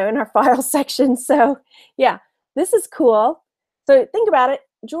 in our file section. So yeah, this is cool. So think about it.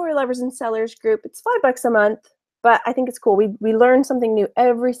 Jewelry Lovers and Sellers group. It's $5 a month, but I think it's cool. We learn something new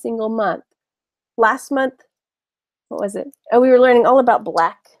every single month. Last month, what was it? Oh, we were learning all about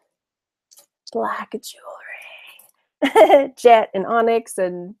black jewelry. Jet and onyx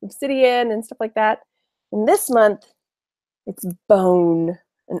and obsidian and stuff like that. And this month, it's bone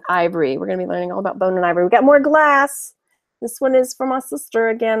and ivory. We're going to be learning all about bone and ivory. We got more glass. This one is from my sister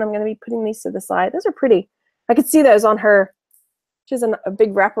again. I'm going to be putting these to the side. Those are pretty. I could see those on her. She has a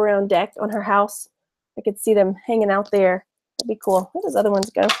big wraparound deck on her house. I could see them hanging out there. That'd be cool. Where does other ones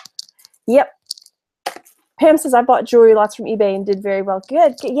go? Yep. Pam says, I bought jewelry lots from eBay and did very well.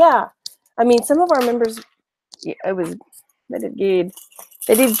 Good. Yeah. I mean, some of our members, they did good.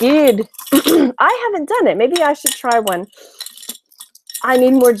 They did good. I haven't done it. Maybe I should try one. I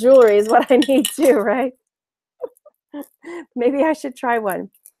need more jewelry is what I need too, right? Maybe I should try one.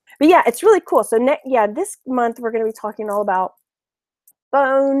 But yeah, it's really cool. So this month we're going to be talking all about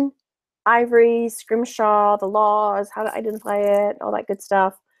bone, ivory, scrimshaw, the laws, how to identify it, all that good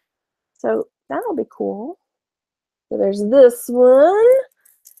stuff. So that'll be cool. So there's this one.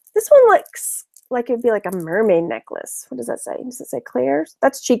 This one looks like it'd be like a mermaid necklace. What does that say? Does it say Claire's?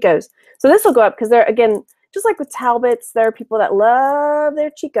 That's Chico's. So this will go up because they're, again, just like with Talbots, there are people that love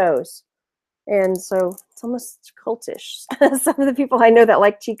their Chicos. And so it's almost cultish. Some of the people I know that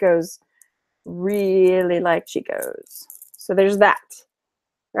like Chicos really like Chicos. So there's that,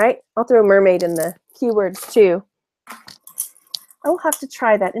 right? I'll throw mermaid in the keywords too. I'll have to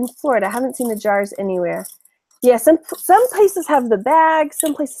try that in Florida. I haven't seen the jars anywhere. Yeah, some places have the bags,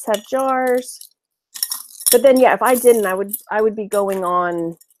 some places have jars. But then, yeah, if I didn't, I would be going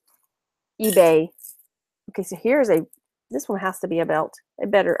on eBay. Okay, so this one has to be a belt.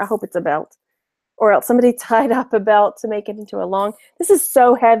 I hope it's a belt. Or else somebody tied up a belt to make it into a long. This is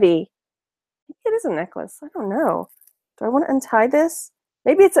so heavy. Maybe it is a necklace. I don't know. Do I want to untie this?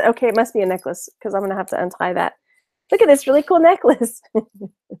 Maybe it's okay. It must be a necklace because I'm gonna have to untie that. Look at this really cool necklace.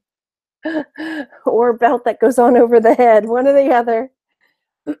 Or belt that goes on over the head. One or the other.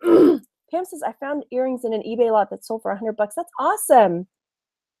 Pam says, I found earrings in an eBay lot that sold for $100. That's awesome.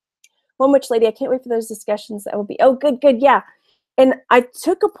 One Witch Lady, I can't wait for those discussions. That will be, oh, good, yeah. And I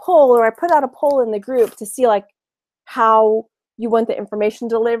took a poll, or I put out a poll in the group to see like how you want the information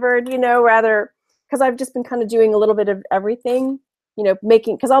delivered, rather, because I've just been kind of doing a little bit of everything,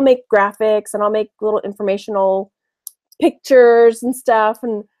 because I'll make graphics and I'll make little informational pictures and stuff.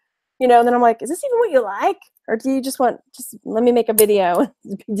 And, and then I'm like, is this even what you like? Or do you just let me make a video and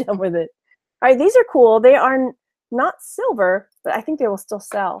be done with it? All right, these are cool. They are not silver, but I think they will still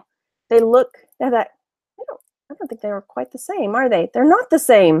sell. They look, I don't think they were quite the same, are they? They're not the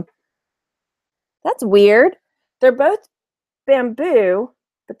same. That's weird. They're both bamboo,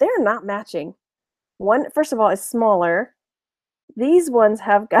 but they're not matching. One, first of all, is smaller. These ones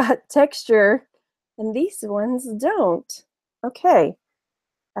have got texture, and these ones don't. Okay,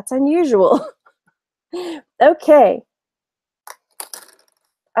 that's unusual. Okay,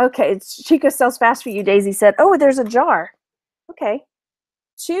 Chico sells fast for you, Daisy said. Oh, there's a jar. Okay.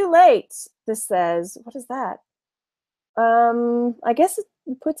 Too late, this says. What is that? I guess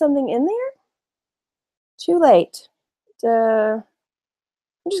you put something in there? Too late. I'm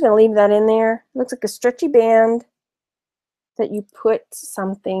just going to leave that in there. It looks like a stretchy band that you put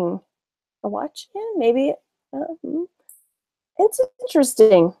something, a watch in, maybe. It's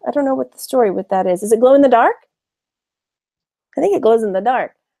interesting. I don't know what the story with that is. Is it glow in the dark? I think it glows in the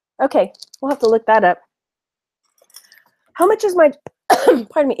dark. Okay, we'll have to look that up. How much is my,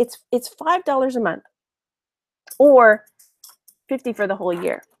 pardon me, it's $5 a month or $50 for the whole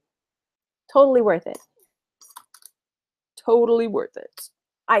year. Totally worth it. Totally worth it,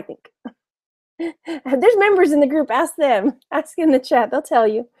 I think. There's members in the group. Ask them. Ask in the chat. They'll tell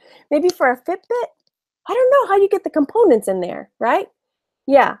you. Maybe for a Fitbit. I don't know how you get the components in there, right?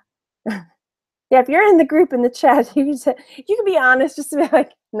 Yeah. Yeah, if you're in the group in the chat, you can be honest, just to be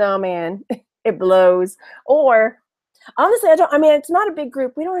like, no, man, it blows. Or, honestly, it's not a big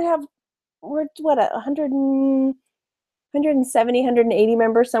group. We're what, 170, 180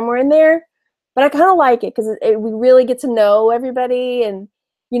 members, somewhere in there. But I kind of like it because we really get to know everybody, and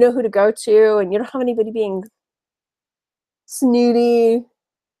you know who to go to, and you don't have anybody being snooty.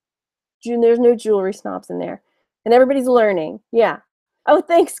 There's no jewelry snobs in there. And everybody's learning. Yeah. Oh,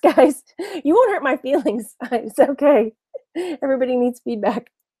 thanks, guys. You won't hurt my feelings. It's okay. Everybody needs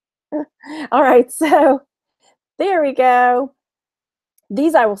feedback. All right, so there we go.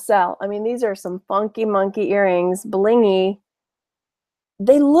 These I will sell. I mean, these are some funky monkey earrings, blingy.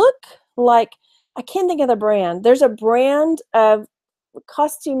 They look like, I can't think of the brand. There's a brand of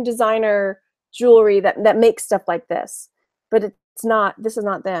costume designer jewelry that makes stuff like this. But it's it's not, this is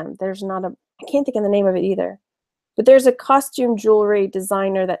not them. There's not a, I can't think of the name of it either. But there's a costume jewelry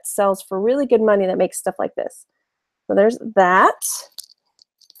designer that sells for really good money that makes stuff like this. So there's that.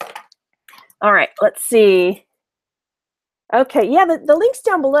 All right, let's see. Okay, yeah, the link's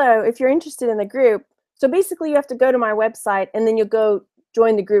down below if you're interested in the group. So basically you have to go to my website and then you'll go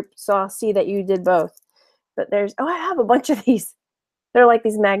join the group, so I'll see that you did both. But there's, oh, I have a bunch of these. They're like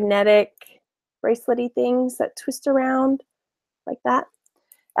these magnetic bracelet-y things that twist around like that.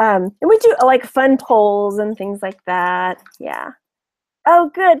 And we do like fun polls and things like that. Yeah.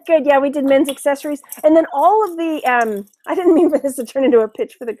 Oh, good, good. Yeah, we did men's accessories. And then all of the, I didn't mean for this to turn into a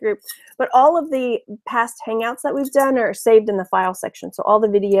pitch for the group, but all of the past Hangouts that we've done are saved in the file section. So all the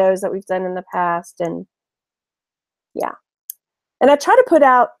videos that we've done in the past, and yeah. And I try to put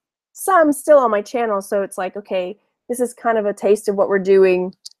out some still on my channel. So it's like, okay, this is kind of a taste of what we're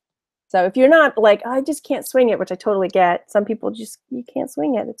doing. So if you're not like, oh, I just can't swing it, which I totally get. Some people just, you can't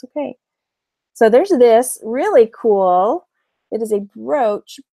swing it. It's okay. So there's this really cool. It is a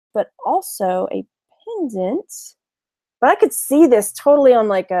brooch, but also a pendant. But I could see this totally on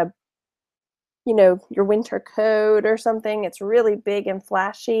like a, you know, your winter coat or something. It's really big and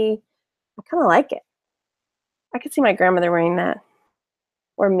flashy. I kind of like it. I could see my grandmother wearing that,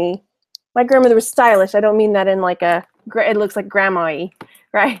 or me. My grandmother was stylish. I don't mean that in like a, it looks like grandma-y,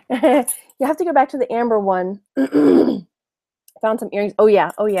 right? You have to go back to the amber one. Found some earrings. Oh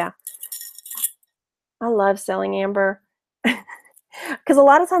yeah, oh yeah. I love selling amber. Because a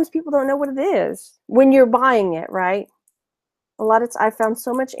lot of times people don't know what it is when you're buying it, right? A lot of I found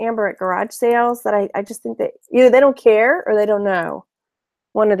so much amber at garage sales that I just think that either they don't care or they don't know.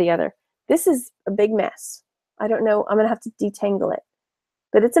 One or the other. This is a big mess. I don't know. I'm going to have to detangle it.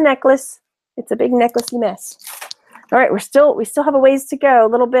 But it's a necklace. It's a big necklacey mess. All right, we still have a ways to go, a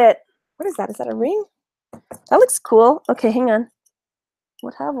little bit. What is that? Is that a ring? That looks cool. Okay, hang on.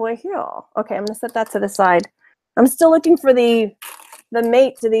 What have we here? Okay, I'm going to set that to the side. I'm still looking for the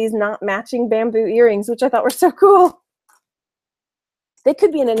mate to these not matching bamboo earrings, which I thought were so cool. They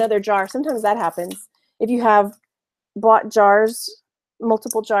could be in another jar. Sometimes that happens. If you have bought jars,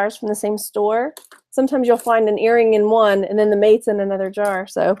 multiple jars from the same store, sometimes you'll find an earring in one and then the mate's in another jar.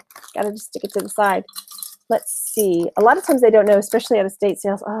 So gotta just stick it to the side. Let's see. A lot of times they don't know, especially at estate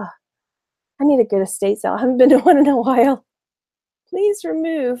sales. Oh, I need a good estate sale. I haven't been to one in a while. Please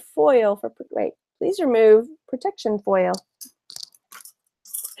remove foil for, wait, please remove protection foil.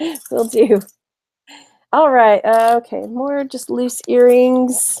 Will do. All right. Okay. More just loose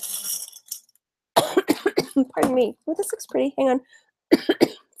earrings. Pardon me. Oh, this looks pretty. Hang on.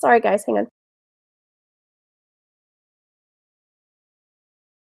 Sorry, guys. Hang on.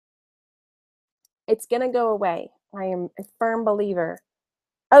 It's going to go away. I am a firm believer.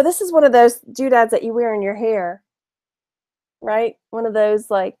 Oh, this is one of those doodads that you wear in your hair, right? One of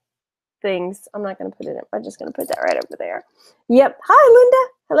those like things. I'm not going to put it in. I'm just going to put that right over there. Yep. Hi, Linda.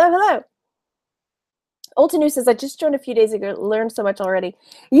 Hello, hello. Ultanu says, I just joined a few days ago, learned so much already.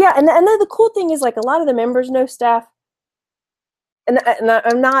 Yeah, and then the cool thing is like a lot of the members know stuff. And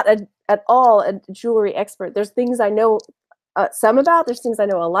I'm not at all a jewelry expert. There's things I know some about. There's things I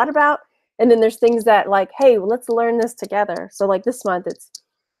know a lot about. And then there's things that like, hey, well, let's learn this together. So like this month,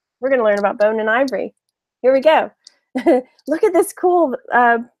 we're going to learn about bone and ivory. Here we go. Look at this cool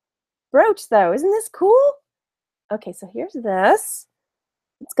brooch, though. Isn't this cool? Okay, so here's this.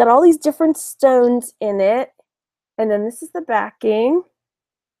 It's got all these different stones in it. And then this is the backing.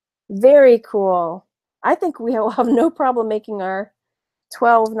 Very cool. I think we will have no problem making our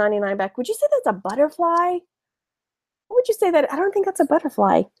 $12.99 back. Would you say that's a butterfly? What would you say that? I don't think that's a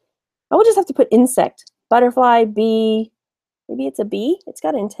butterfly. I would just have to put insect. Butterfly, bee. Maybe it's a bee. It's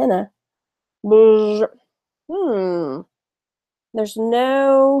got an antenna. There's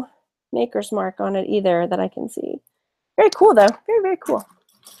no maker's mark on it either that I can see. Very cool, though. Very, very cool.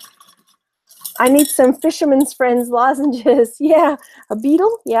 I need some Fisherman's Friends lozenges. Yeah, a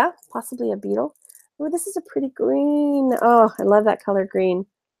beetle. Yeah, possibly a beetle. Oh, this is a pretty green. Oh, I love that color green.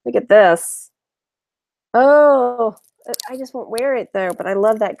 Look at this. Oh, I just won't wear it, though, but I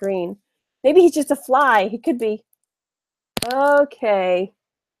love that green. Maybe he's just a fly. He could be. Okay.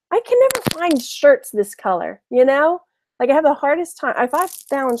 I can never find shirts this color, you know? Like, I have the hardest time. If I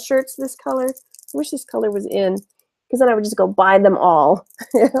found shirts this color, I wish this color was in, because then I would just go buy them all.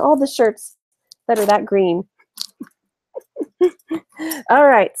 All the shirts that are that green. All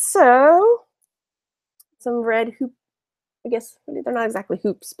right, so some red hoop. I guess they're not exactly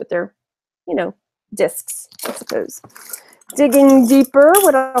hoops, but they're, you know, discs, I suppose. Digging deeper,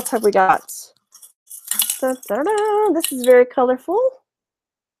 what else have we got? Da-da-da. This is very colorful.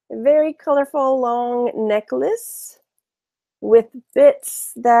 A very colorful long necklace. with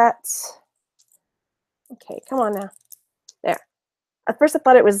bits that, okay, come on now. There. At first I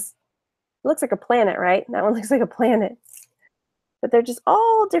thought it looks like a planet, right? That one looks like a planet. But they're just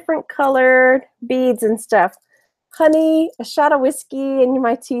all different colored beads and stuff. Honey, a shot of whiskey in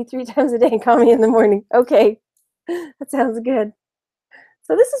my tea 3 times a day and call me in the morning. Okay, that sounds good.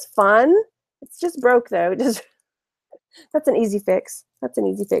 So this is fun. It's just broke though. That's an easy fix. That's an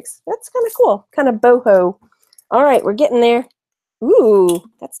easy fix. That's kind of cool. Kind of boho. All right, we're getting there. Ooh,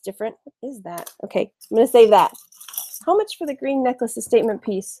 that's different. What is that? Okay, I'm gonna save that. How much for the green necklace, the statement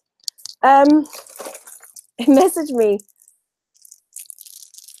piece? Message me.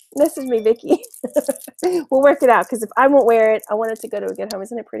 Message me, Vicky. We'll work it out, because if I won't wear it, I want it to go to a good home.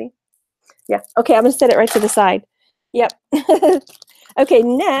 Isn't it pretty? Yeah. Okay, I'm gonna set it right to the side. Yep. Okay,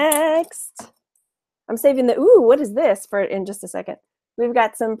 next. I'm saving the, ooh, what is this for in just a second. We've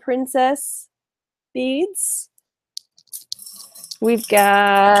got some princess beads. We've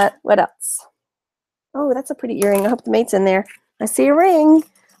got, what else? Oh, that's a pretty earring. I hope the mate's in there. I see a ring.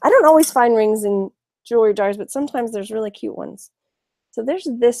 I don't always find rings in jewelry jars, but sometimes there's really cute ones. So there's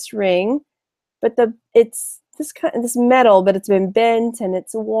this ring, but it's this metal, but it's been bent and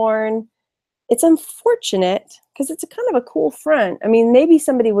it's worn. It's unfortunate because it's a kind of a cool front. I mean, maybe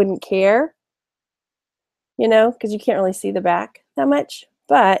somebody wouldn't care, you know, because you can't really see the back that much,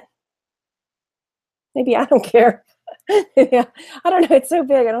 but maybe I don't care. Yeah, I don't know. It's so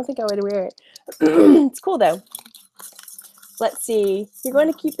big. I don't think I would wear it. It's cool though. Let's see. You're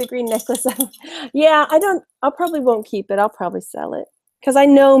going to keep the green necklace. Yeah, I probably won't keep it. I'll probably sell it because I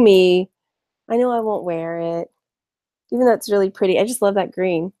know me. I know I won't wear it, even though it's really pretty. I just love that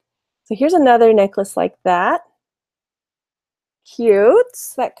green. So here's another necklace like that. Cute.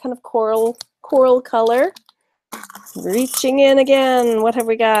 That kind of coral color. Reaching in again. What have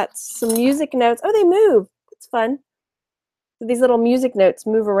we got? Some music notes. Oh, they move. That's fun. So these little music notes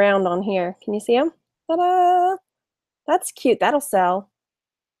move around on here. Can you see them? Ta-da! That's cute. That'll sell.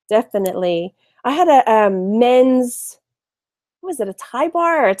 Definitely. I had a men's, what was it, a tie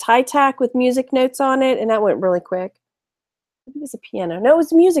bar or a tie tack with music notes on it, and that went really quick. Maybe it was a piano. No, it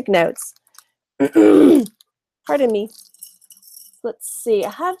was music notes. Pardon me. Let's see.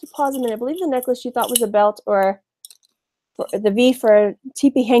 I have to pause a minute. I believe the necklace you thought was a belt or the V for a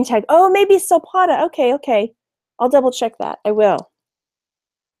TP hang tag. Oh, maybe Sopata. Okay, okay. I'll double check that. I will.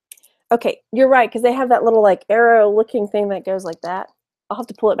 Okay, you're right, because they have that little like arrow looking thing that goes like that. I'll have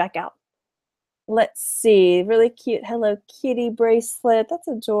to pull it back out. Let's see. Really cute Hello Kitty bracelet. That's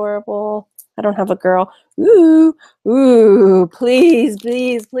adorable. I don't have a girl. Ooh, ooh, please,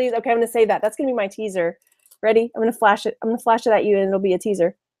 please, please. Okay, I'm going to say that. That's going to be my teaser. Ready? I'm going to flash it. I'm going to flash it at you, and it'll be a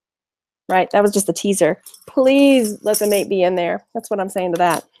teaser. Right? That was just a teaser. Please let the mate be in there. That's what I'm saying to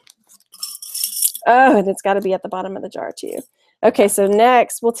that. Oh, and it's got to be at the bottom of the jar, too. Okay, so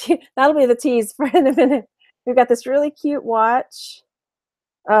next, that'll be the tease for in a minute. We've got this really cute watch.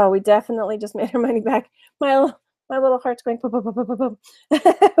 Oh, we definitely just made our money back. My little heart's going boom, boom, boom, boom, boom,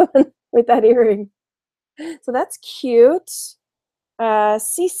 boom, with that earring. So that's cute.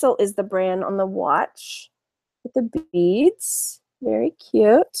 Cecil is the brand on the watch with the beads. Very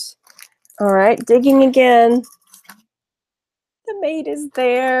cute. All right, digging again. The mate is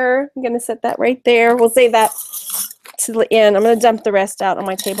there. I'm going to set that right there. We'll save that to the end. I'm going to dump the rest out on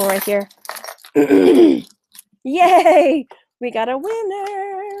my table right here. Yay! We got a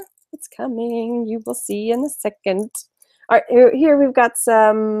winner. It's coming. You will see in a second. All right, here we've got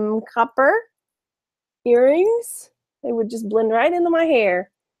some copper earrings. They would just blend right into my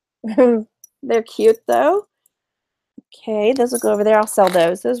hair. They're cute though. Okay, those will go over there. I'll sell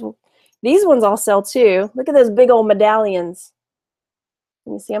those. These ones I'll sell too. Look at those big old medallions.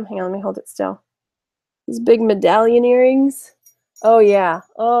 Can you see them? Hang on, let me hold it still. These big medallion earrings. Oh yeah.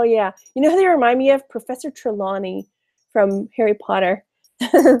 Oh yeah. You know who they remind me of? Professor Trelawney from Harry Potter.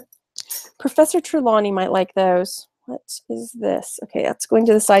 Professor Trelawney might like those. What is this? Okay, that's going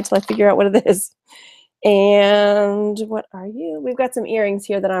to the side till I figure out what it is. And what are you? We've got some earrings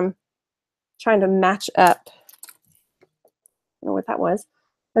here that I'm trying to match up. I don't know what that was.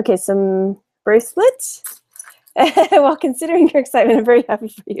 Okay, some bracelets. While considering your excitement, I'm very happy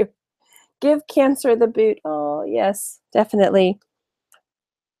for you. Give cancer the boot. Oh, yes, definitely.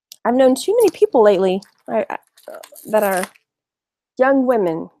 I've known too many people lately that are young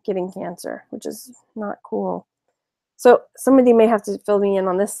women getting cancer, which is not cool. So somebody may have to fill me in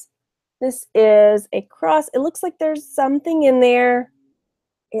on this. This is a cross. It looks like there's something in there.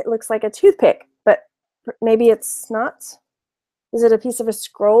 It looks like a toothpick, but maybe it's not. Is it a piece of a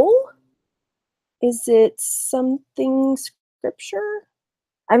scroll? Is it something scripture?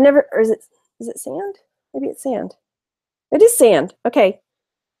 I've never, or is it sand? Maybe it's sand. It is sand. Okay.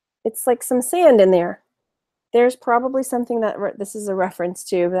 It's like some sand in there. There's probably something that this is a reference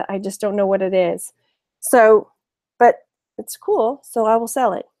to, but I just don't know what it is. So, but it's cool, so I will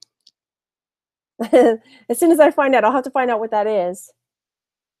sell it. As soon as I find out, I'll have to find out what that is.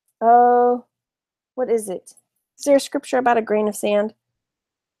 Oh, what is it? Is there a scripture about a grain of sand?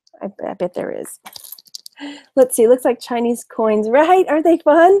 I bet there is. Let's see, it looks like Chinese coins, right? Aren't they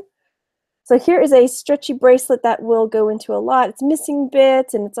fun? So here is a stretchy bracelet that will go into a lot. It's missing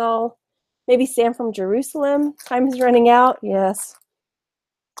bits, and it's all maybe sand from Jerusalem. Time is running out. Yes.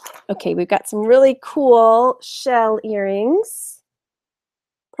 Okay, we've got some really cool shell earrings.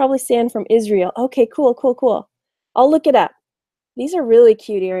 Probably sand from Israel. Okay, cool, cool, cool. I'll look it up. These are really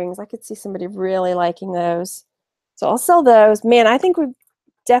cute earrings. I could see somebody really liking those. So I'll sell those. Man, I think we're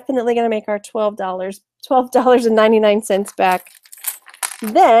definitely going to make our $12.99 back.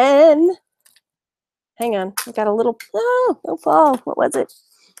 Then, hang on. I got a little, oh, no fall. What was it?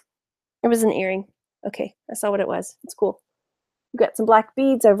 It was an earring. Okay, I saw what it was. It's cool. We've got some black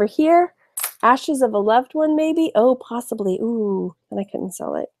beads over here. Ashes of a loved one, maybe? Oh, possibly. Ooh, and I couldn't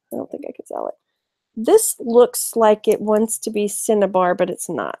sell it. I don't think I could sell it. This looks like it wants to be cinnabar, but it's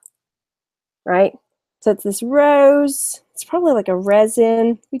not. Right? So it's this rose. It's probably like a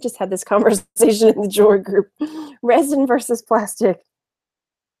resin. We just had this conversation in the jewelry group. Resin versus plastic.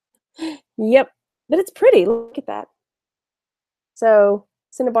 Yep. But it's pretty. Look at that. So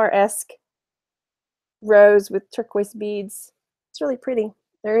cinnabar-esque rose with turquoise beads. It's really pretty.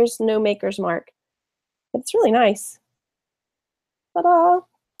 There is no maker's mark. But it's really nice. Ta-da!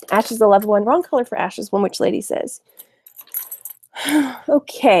 Ashes 11 wrong color for ashes, one witch lady says.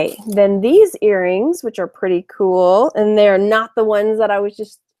 Okay, then these earrings, which are pretty cool, and they're not the ones that I was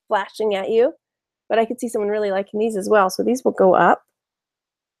just flashing at you, but I could see someone really liking these as well. So these will go up.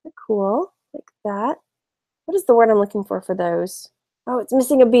 They're cool, like that. What is the word I'm looking for those? Oh, it's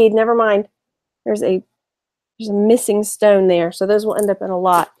missing a bead. Never mind. There's a missing stone there, so those will end up in a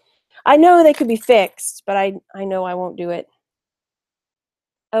lot. I know they could be fixed, but I know I won't do it.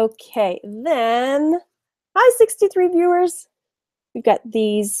 Okay, then, hi 63 viewers. We've got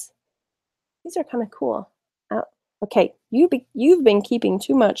these. These are kind of cool. Oh, okay, you've been keeping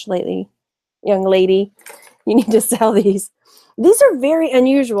too much lately, young lady. You need to sell these. These are very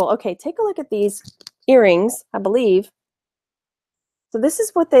unusual. Okay, take a look at these earrings, I believe. So this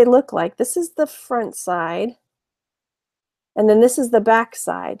is what they look like. This is the front side. And then this is the back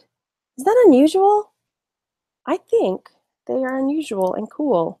side. Is that unusual? I think they are unusual and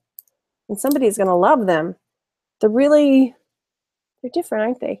cool. And somebody's going to love them. They're different,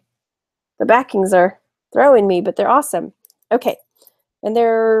 aren't they? The backings are throwing me, but they're awesome. Okay. And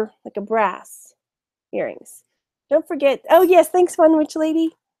they're like a brass earrings. Don't forget. Oh, yes. Thanks, Fun Witch Lady.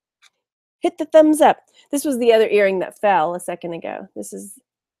 Hit the thumbs up. This was the other earring that fell a second ago.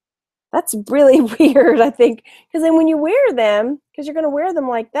 That's really weird, I think. Because then when you wear them, because you're going to wear them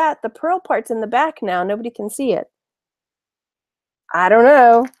like that, the pearl part's in the back now. Nobody can see it. I don't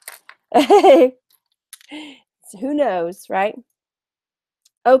know. So who knows, right?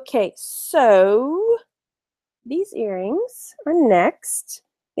 Okay, so these earrings are next.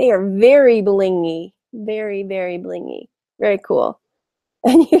 They are very blingy. Very, very blingy. Very cool.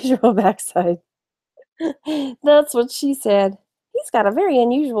 Unusual backside. That's what she said. He's got a very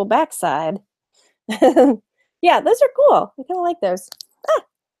unusual backside. Yeah, those are cool. I kind of like those. I'm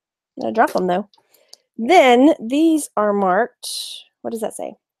going to drop them, though. Then these are marked. What does that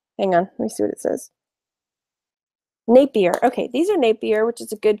say? Hang on. Let me see what it says. Napier. Okay, these are Napier, which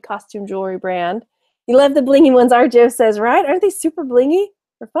is a good costume jewelry brand. You love the blingy ones, Arjo says, right? Aren't they super blingy?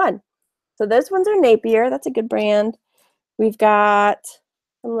 They're fun. So those ones are Napier. That's a good brand. We've got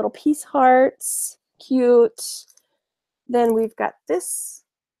some little peace hearts. Cute. Then we've got this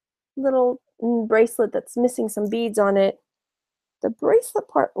little bracelet that's missing some beads on it. The bracelet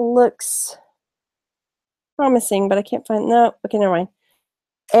part looks promising, but I can't find, no, okay, never mind.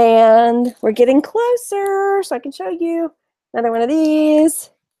 And we're getting closer, so I can show you another one of these.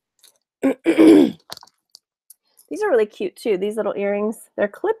 These are really cute too, these little earrings. They're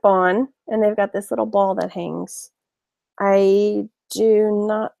clip-on, and they've got this little ball that hangs. I do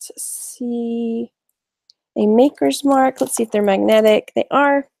not see a maker's mark. Let's see if they're magnetic. They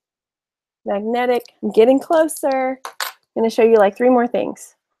are magnetic. I'm getting closer. I'm going to show you like 3 more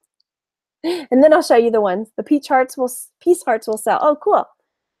things. And then I'll show you the ones. The peace hearts will sell. Oh, cool.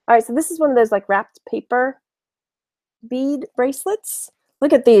 All right, so this is one of those like wrapped paper bead bracelets.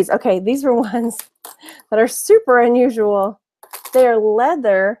 Look at these. Okay, these are ones that are super unusual. They are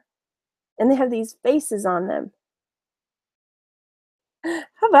leather, and they have these faces on them.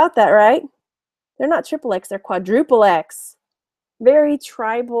 How about that, right? They're not triple X, they're quadruple X. Very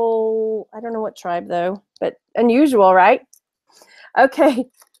tribal. I don't know what tribe though, but unusual, right? Okay,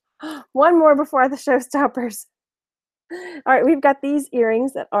 one more before the showstoppers. All right, we've got these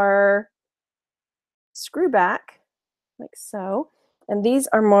earrings that are screw back, like so. And these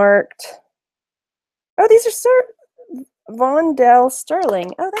are marked, oh, these are Von Dell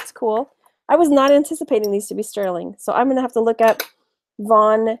Sterling. Oh, that's cool. I was not anticipating these to be sterling. So I'm gonna have to look up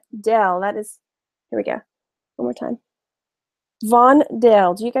Von Dell. That is, here we go. One more time. Von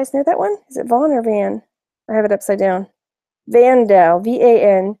Dell. Do you guys know that one? Is it Von or Van? I have it upside down. Van Dell,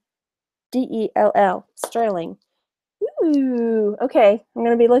 V-A-N-D-E-L-L, sterling. Ooh, okay. I'm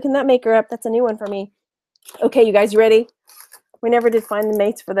going to be looking that maker up. That's a new one for me. Okay, you guys, you ready? We never did find the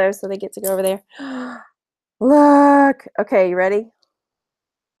mates for those, so they get to go over there. Look. Okay, you ready?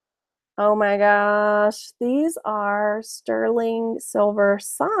 Oh my gosh. These are sterling silver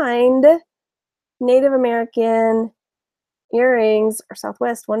signed Native American earrings, or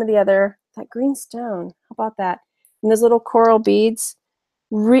Southwest, one or the other. That green stone. How about that? And those little coral beads.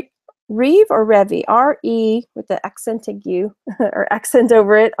 Reve or Reve, R-E with the accented U or accent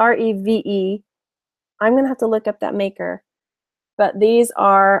over it, R-E-V-E. I'm going to have to look up that maker. But these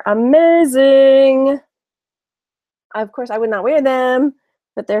are amazing. Of course, I would not wear them,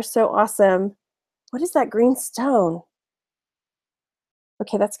 but they're so awesome. What is that green stone?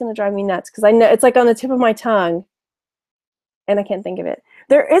 Okay, that's going to drive me nuts because I know it's like on the tip of my tongue and I can't think of it.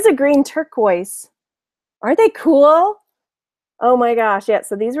 There is a green turquoise. Aren't they cool? Oh my gosh, yeah,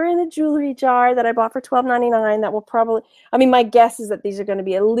 so these were in a jewelry jar that I bought for $12.99. That will probably, I mean, my guess is that these are going to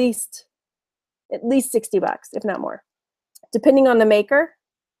be at least 60 bucks, if not more. Depending on the maker,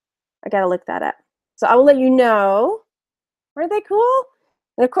 I got to look that up. So I will let you know. Aren't they cool?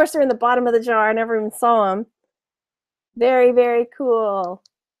 And of course, they're in the bottom of the jar. I never even saw them. Very, very cool.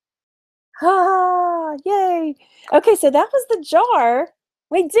 Ah, yay. Okay, so that was the jar.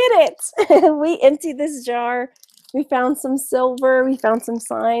 We did it. We emptied this jar. We found some silver. We found some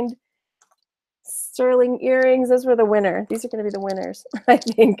signed sterling earrings. Those were the winner. These are going to be the winners, I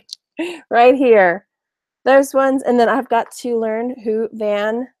think, right here. Those ones. And then I've got to learn who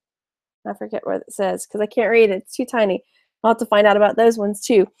Van, I forget what it says because I can't read it. It's too tiny. I'll have to find out about those ones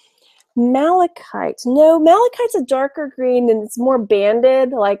too. Malachite. No, malachite's a darker green and it's more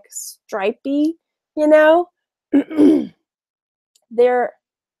banded, like stripy, you know?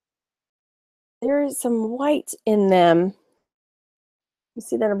 There's some white in them. You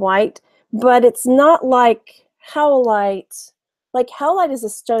see that white? But it's not like howlite. Like howlite is a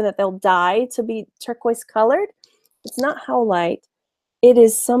stone that they'll dye to be turquoise colored. It's not howlite. It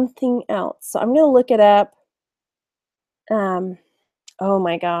is something else. So I'm going to look it up. Oh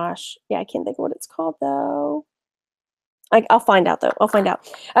my gosh. Yeah, I can't think of what it's called though. I'll find out though. I'll find out.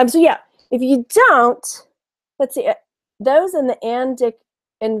 So yeah, if you don't, let's see. Those and the Andick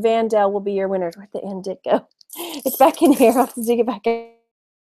and Vandel will be your winners. Where'd the Andick go? It's back in here. I'll have to dig it back in.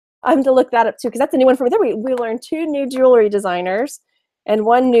 I'm going to look that up too because that's a new one for me. There we learned 2 new jewelry designers and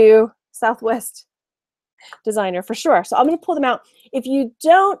 1 new Southwest designer for sure. So I'm going to pull them out. If you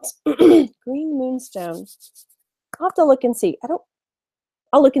don't, Green Moonstone. I'll have to look and see.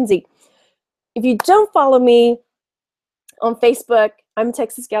 I'll look and see. If you don't follow me on Facebook, I'm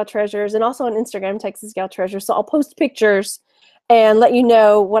Texas Gal Treasures, and also on Instagram, Texas Gal Treasures. So I'll post pictures and let you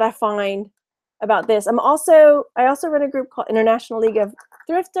know what I find about this. I also run a group called International League of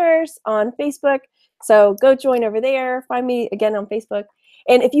Thrifters on Facebook. So go join over there. Find me again on Facebook.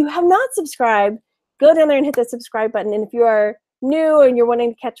 And if you have not subscribed, go down there and hit the subscribe button. And if you are new and you're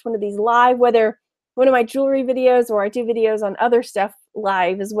wanting to catch one of these live, whether one of my jewelry videos or I do videos on other stuff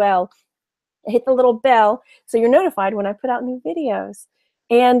live as well, hit the little bell so you're notified when I put out new videos.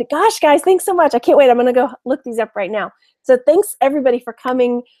 And gosh, guys, thanks so much. I can't wait. I'm going to go look these up right now. So thanks everybody for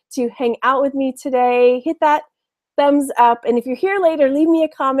coming to hang out with me today. Hit that thumbs up. And if you're here later, leave me a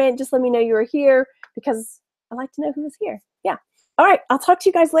comment. Just let me know you were here because I like to know who was here. Yeah. All right. I'll talk to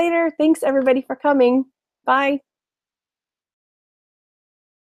you guys later. Thanks everybody for coming. Bye.